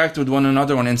 only interact with one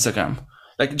another on Instagram.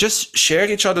 Like just share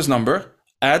each other's number,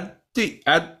 talk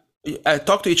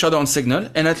to each other on Signal,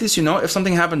 and at least if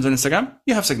something happens on Instagram,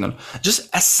 you have Signal. Just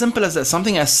as simple as that.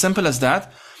 Something as simple as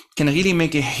that can really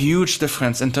make a huge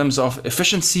difference in terms of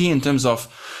efficiency, in terms of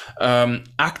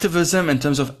activism, in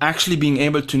terms of actually being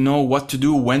able to know what to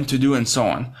do, when to do, and so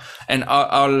on. And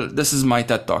this is my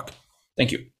TED Talk.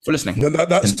 Thank you for listening. No,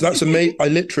 that's amazing. I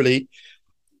literally,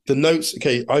 the notes,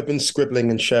 okay, I've been scribbling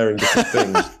and sharing different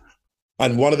things.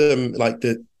 And one of them, like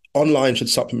the online should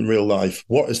supplement real life.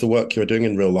 What is the work you're doing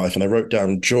in real life? And I wrote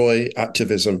down joy,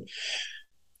 activism.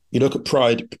 You look at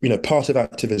pride, part of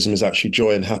activism is actually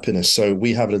joy and happiness. So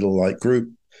we have a little group.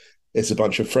 It's a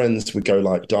bunch of friends. We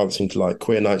go dancing to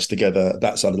queer nights together.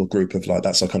 That's our little group of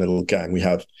that's our kind of little gang. We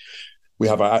have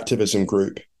our activism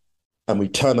group and we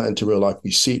turn that into real life.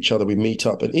 We see each other, we meet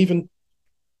up, and even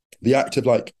the act of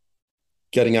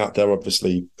getting out there,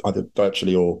 obviously, either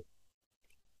virtually or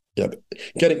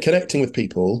connecting with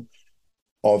people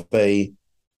of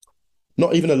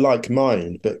not even a like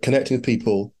mind, but connecting with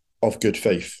people of good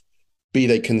faith, be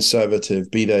they conservative,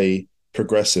 be they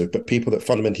progressive, but people that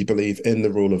fundamentally believe in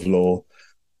the rule of law,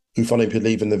 who fundamentally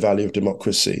believe in the value of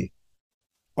democracy.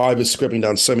 I was scribbling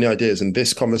down so many ideas, and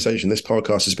this conversation, this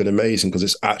podcast has been amazing because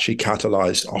it's actually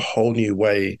catalyzed a whole new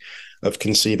way of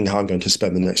conceiving how I'm going to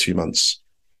spend the next few months.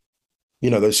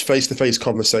 Those face-to-face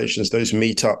conversations, those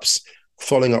meetups,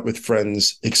 following up with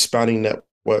friends, expanding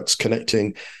networks,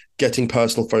 connecting, getting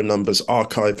personal phone numbers,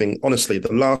 archiving. Honestly,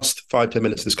 the last 5-10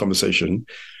 minutes of this conversation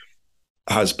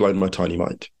has blown my tiny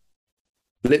mind.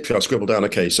 Literally, I'll scribble down,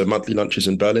 okay, so monthly lunches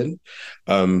in Berlin,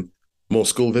 more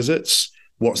school visits.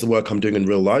 What's the work I'm doing in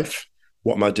real life?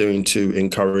 What am I doing to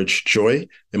encourage joy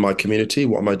in my community?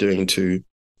 What am I doing to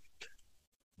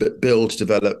build,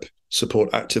 develop,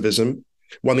 support activism?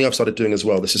 One thing I've started doing as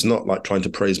well, this is not trying to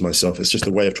praise myself. It's just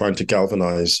a way of trying to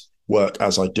galvanize work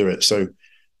as I do it. So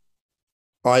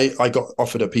I got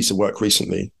offered a piece of work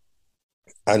recently,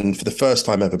 and for the first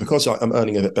time ever, because I'm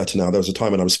earning a bit better now, there was a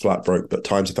time when I was flat broke, but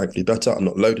times are thankfully better. I'm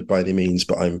not loaded by any means,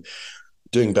 but I'm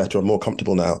doing better. I'm more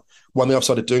comfortable now. One thing I've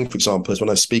started doing, for example, is when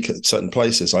I speak at certain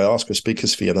places, I ask for a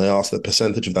speaker's fee and I ask that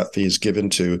percentage of that fee is given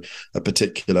to a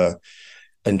particular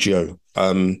NGO.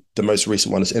 The most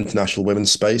recent one is International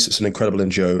Women's Space. It's an incredible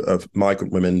NGO of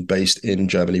migrant women based in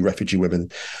Germany, refugee women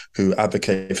who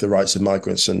advocate for the rights of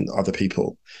migrants and other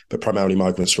people, but primarily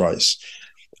migrants' rights.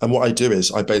 And what I do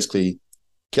is I basically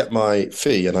get my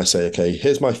fee and I say, okay,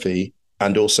 here's my fee.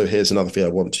 And also here's another fee I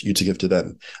want you to give to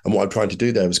them. And what I'm trying to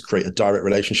do there is create a direct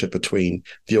relationship between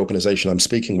the organization I'm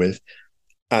speaking with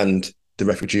and the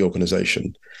refugee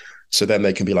organization. So then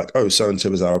they can be like, oh,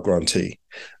 so-and-so is our grantee.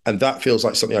 And that feels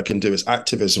like something I can do as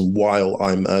activism while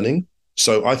I'm earning.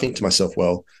 So I think to myself,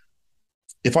 well,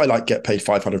 if I like get paid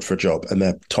 500 for a job and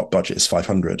their top budget is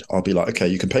 500, I'll be like, okay,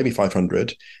 you can pay me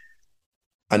 500.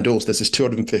 And also there's this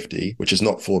 250, which is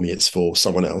not for me, it's for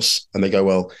someone else. And they go,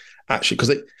 well, actually,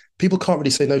 because people can't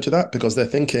really say no to that because they're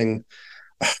thinking,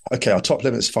 okay, our top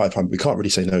limit is 500. We can't really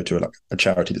say no to a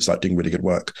charity that's like doing really good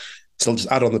work. So I'll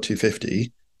just add on the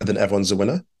 250 and then everyone's a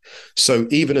winner. So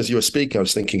even as you were speaking, I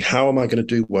was thinking, how am I going to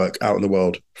do work out in the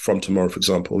world from tomorrow, for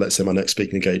example? Let's say my next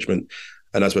speaking engagement.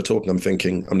 And as we're talking, I'm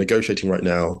thinking, I'm negotiating right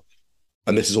now.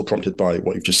 And this is all prompted by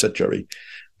what you've just said, Joey.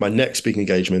 My next speaking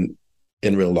engagement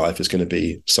in real life is going to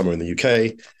be somewhere in the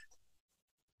UK.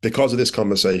 Because of this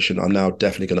conversation, I'm now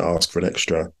definitely going to ask for an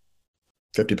extra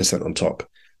 50% on top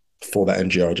for that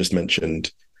NGO I just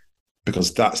mentioned,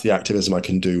 because that's the activism I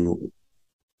can do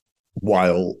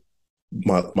while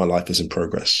my life is in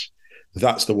progress.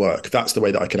 That's the work. That's the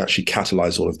way that I can actually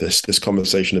catalyze all of this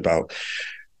conversation about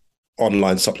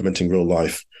online supplementing real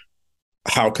life.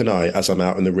 How can I, as I'm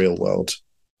out in the real world,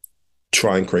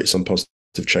 try and create some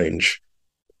positive change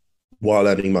while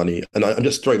earning money? And I'm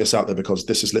just throwing this out there because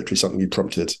this is literally something you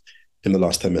prompted in the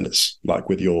last 10 minutes, like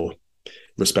with your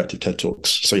respective TED Talks.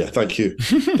 So yeah, thank you.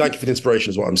 Thank you for the inspiration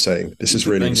is what I'm saying. This is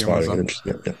really inspiring and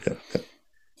interesting.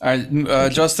 Yeah.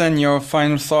 Justin, your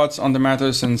final thoughts on the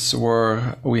matter, since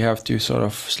we have to sort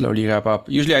of slowly wrap up.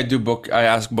 Usually I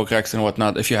ask book recs and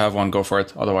whatnot. If you have one, go for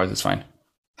it. Otherwise, it's fine.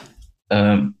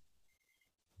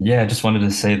 Yeah, I just wanted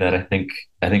to say that I think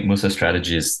Musa's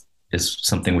strategy is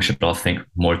something we should all think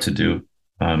more to do.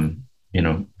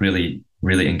 Really,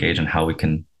 really engage in how we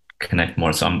can connect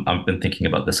more. So I've been thinking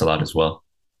about this a lot as well.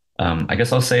 I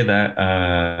guess I'll say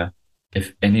that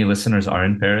if any listeners are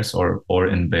in Paris or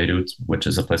in Beirut, which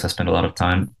is a place I spend a lot of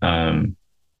time,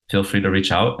 feel free to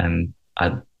reach out, and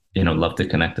I'd love to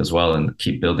connect as well and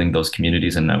keep building those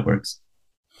communities and networks.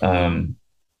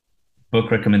 Book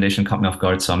recommendation caught me off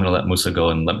guard, so I'm going to let Musa go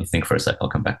and let me think for a sec. I'll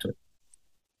come back to it.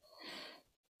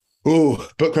 Oh,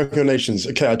 book recommendations.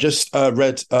 Okay, I just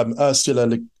read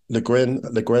Ursula Le Guin.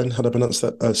 How do I pronounce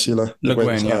that? Ursula Le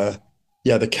Guin,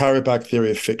 yeah. The Carry Bag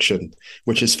Theory of Fiction,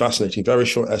 which is fascinating. Very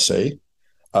short essay.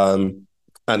 And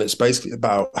it's basically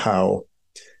about how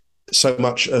so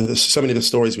many of the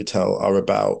stories we tell are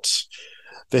about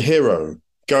the hero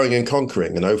going and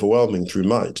conquering and overwhelming through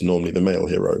might, normally the male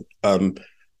hero.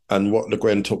 And what Le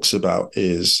Guin talks about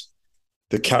is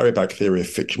the carry bag theory of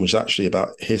fiction, which is actually about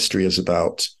history, is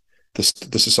about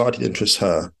the society that interests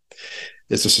her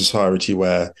is a society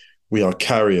where we are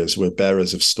carriers, we're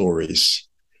bearers of stories.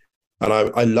 And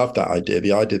I love that idea,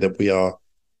 the idea that we are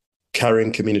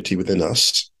carrying community within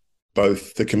us,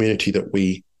 both the community that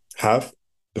we have,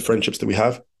 the friendships that we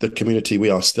have, the community we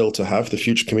are still to have, the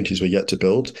future communities we're yet to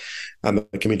build, and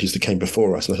the communities that came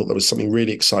before us. And I thought there was something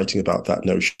really exciting about that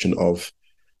notion of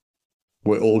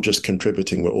we're all just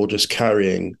contributing, we're all just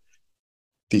carrying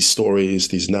these stories,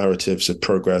 these narratives of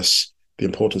progress, the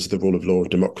importance of the rule of law, of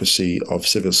democracy, of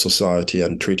civil society,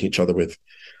 and treating each other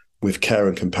with care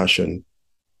and compassion.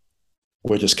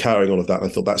 We're just carrying all of that.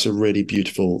 And I thought that's a really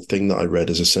beautiful thing that I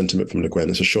read as a sentiment from Le Guin.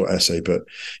 It's a short essay, but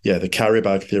yeah, the carry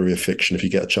bag theory of fiction, if you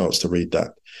get a chance to read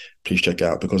that, please check it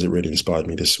out because it really inspired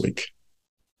me this week.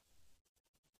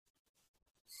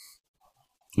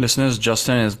 Listeners,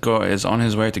 Justin is on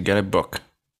his way to get a book.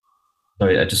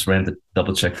 Sorry, I just ran to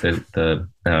double check the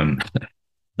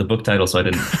book title, so I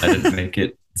didn't make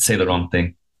it say the wrong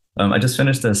thing. I just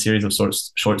finished a series of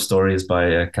short stories by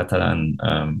a Catalan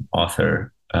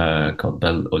author called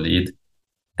Bel Olid,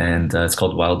 and it's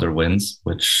called Wilder Winds,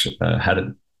 which had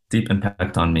a deep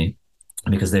impact on me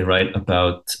because they write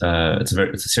about it's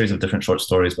a series of different short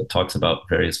stories, but talks about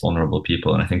various vulnerable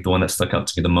people. And I think the one that stuck out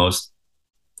to me the most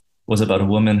was about a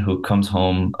woman who comes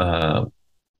home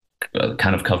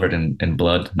kind of covered in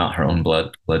blood, not her own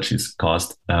blood she's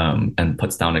caused, and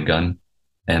puts down a gun.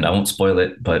 And I won't spoil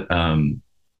it, but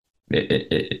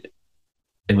it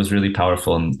was really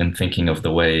powerful in thinking of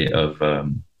the way of,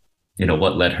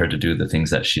 what led her to do the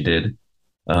things that she did,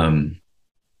 even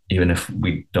if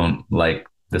we don't like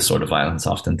this sort of violence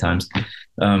oftentimes.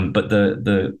 But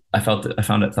I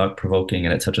found it thought-provoking,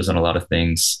 and it touches on a lot of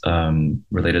things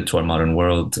related to our modern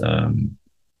world.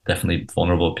 Definitely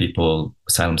vulnerable people,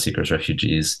 asylum seekers,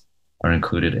 refugees are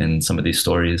included in some of these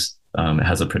stories. It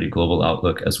has a pretty global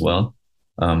outlook as well.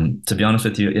 To be honest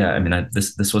with you, yeah, I mean,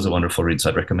 this was a wonderful read, so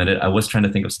I'd recommend it. I was trying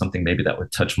to think of something maybe that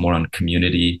would touch more on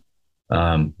community,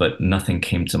 but nothing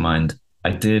came to mind.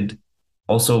 I did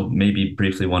also maybe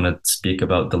briefly want to speak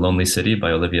about The Lonely City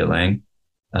by Olivia Lang,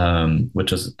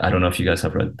 which is, I don't know if you guys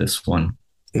have read this one,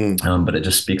 but it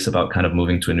just speaks about kind of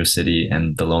moving to a new city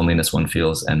and the loneliness one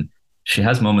feels. And she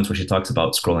has moments where she talks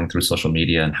about scrolling through social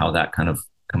media and how that kind of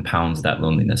compounds that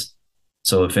loneliness.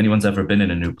 So if anyone's ever been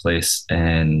in a new place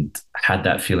and had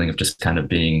that feeling of just kind of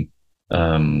being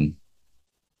alone,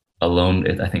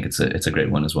 I think it's a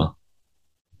great one as well.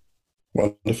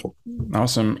 Wonderful.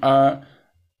 Awesome.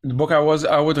 The book I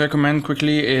would recommend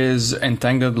quickly is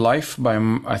Entangled Life by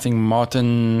I think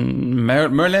Merlin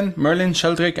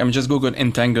Sheldrake. I just googled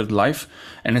Entangled Life,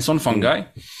 and it's on fungi,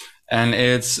 and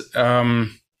it's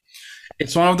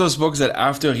one of those books that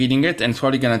after reading it, and it's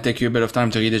probably gonna take you a bit of time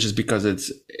to read it, just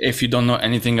because if you don't know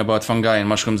anything about fungi and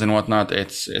mushrooms and whatnot,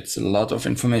 it's a lot of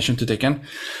information to take in,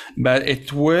 but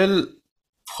it will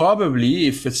probably,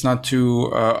 if it's not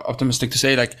too optimistic to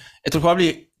say, like it will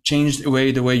probably change the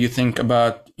way you think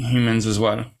about humans as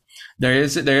well. There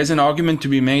is an argument to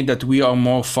be made that we are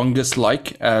more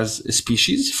fungus-like as a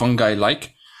species,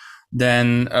 fungi-like,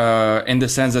 than in the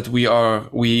sense that we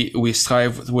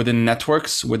thrive within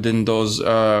networks, within those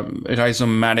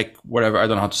rhizomatic, whatever, I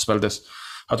don't know how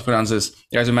to pronounce this,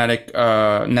 rhizomatic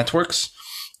networks,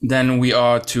 than we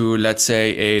are to, let's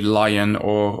say, a lion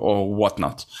or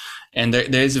whatnot. And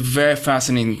there is a very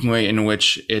fascinating way in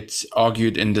which it's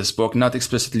argued in this book, not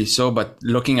explicitly so, but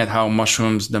looking at how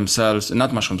mushrooms themselves,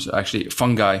 not mushrooms, actually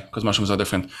fungi, because mushrooms are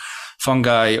different,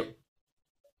 fungi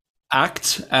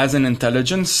act as an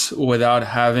intelligence without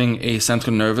having a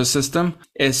central nervous system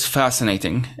is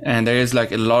fascinating. And there is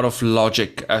like a lot of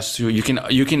logic as to, you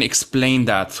can explain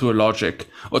that through logic,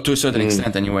 or to a certain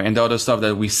extent anyway. And the other stuff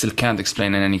that we still can't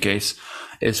explain in any case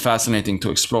is fascinating to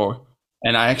explore.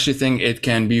 And I actually think it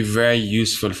can be very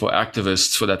useful for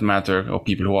activists, for that matter, or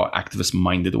people who are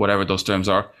activist-minded, whatever those terms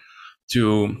are,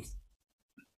 to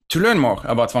learn more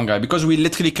about fungi, because we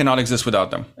literally cannot exist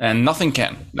without them. And nothing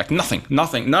can. Like nothing,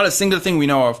 not a single thing we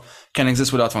know of can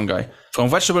exist without fungi. From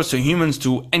vegetables to humans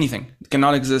to anything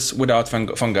cannot exist without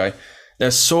fungi. They're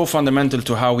so fundamental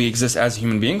to how we exist as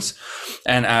human beings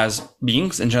and as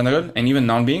beings in general, and even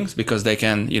non-beings, because they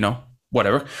can,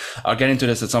 whatever. I'll get into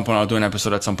this at some point. I'll do an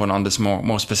episode at some point on this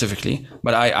more specifically.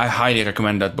 But I highly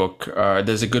recommend that book.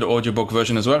 There's a good audiobook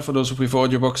version as well for those who prefer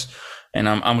audiobooks. And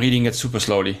I'm reading it super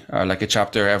slowly, like a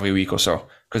chapter every week or so,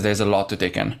 because there's a lot to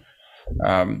take in.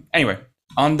 Anyway,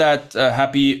 on that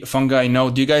happy fungi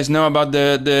note, do you guys know about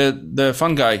the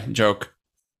fungi joke?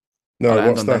 No,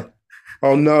 what's that?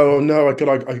 Oh no! I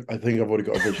think I've already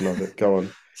got a vision of it. Go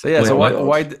on. So yeah,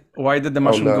 why did the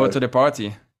mushroom go to the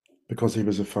party? Because he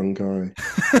was a fun guy.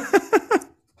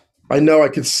 I know, I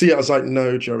could see it. I was like,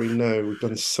 no, Joey, no, we've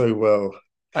done so well.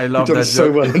 I love that joke. So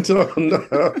well.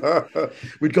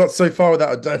 We got so far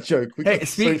without a dad joke.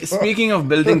 Speaking of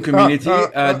building community,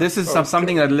 this is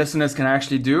something that listeners can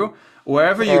actually do.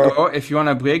 Wherever you go, if you want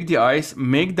to break the ice,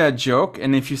 make that joke.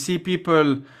 And if you see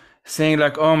people saying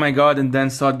like, oh my God, and then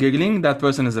start giggling, that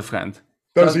person is a friend.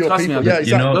 Those are your people. Yeah,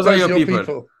 exactly. Those are your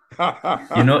people.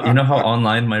 You know how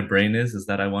online my brain is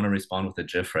that I want to respond with a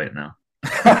GIF right now.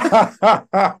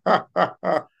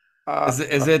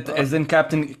 Isn't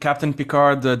Captain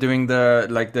Picard doing the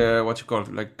what you call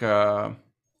it, like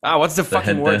what's the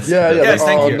fucking word? Yeah.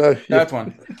 Thank you. No, that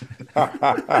one. All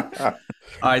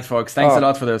right, folks. Thanks a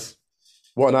lot for this.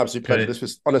 What an absolute pleasure.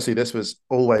 This was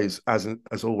always, as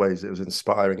always, it was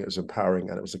inspiring, it was empowering,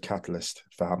 and it was a catalyst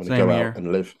for having to go out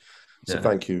and live. So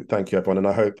thank you everyone, and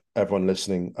I hope everyone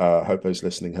listening, those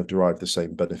listening have derived the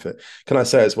same benefit. Can I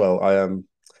say as well, I would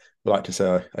like to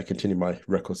say I continue my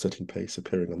record-setting pace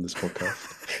appearing on this podcast.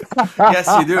 Yes,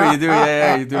 you do.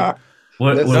 Yeah, you do.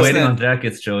 We're waiting on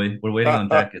jackets, Joey. We're waiting on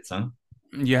jackets, huh?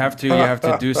 You have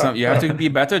to do some. You have to be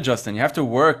better, Justin. You have to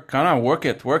work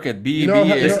it. Be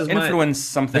influence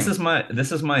something. This is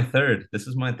my third. This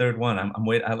is my third one. I'm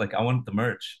waiting. I want the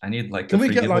merch. I need like. Can we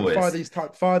get like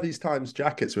fire these times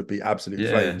jackets would be absolute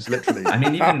flames, literally. I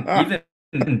mean,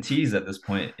 even tees at this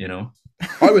point,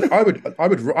 I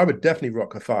would definitely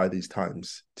rock a fire these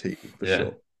times tee for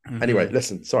sure. Mm-hmm. Anyway,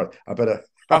 listen. Sorry, I better.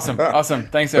 Awesome.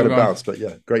 Thanks everyone. Bounce, but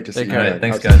yeah, great to see you. Right,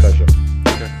 thanks, guys. Pleasure.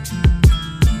 Okay.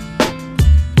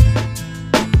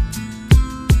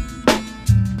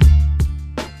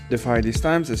 Defy These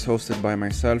Times is hosted by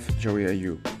myself, Joey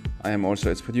Ayoub. I am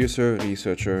also its producer,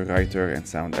 researcher, writer, and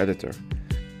sound editor.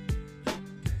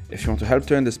 If you want to help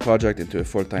turn this project into a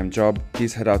full-time job,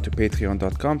 please head out to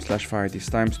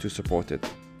patreon.com/firethesetimes to support it.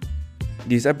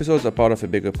 These episodes are part of a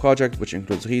bigger project which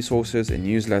includes resources, a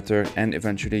newsletter, and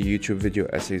eventually YouTube video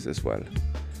essays as well.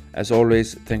 As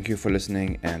always, thank you for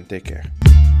listening and take care.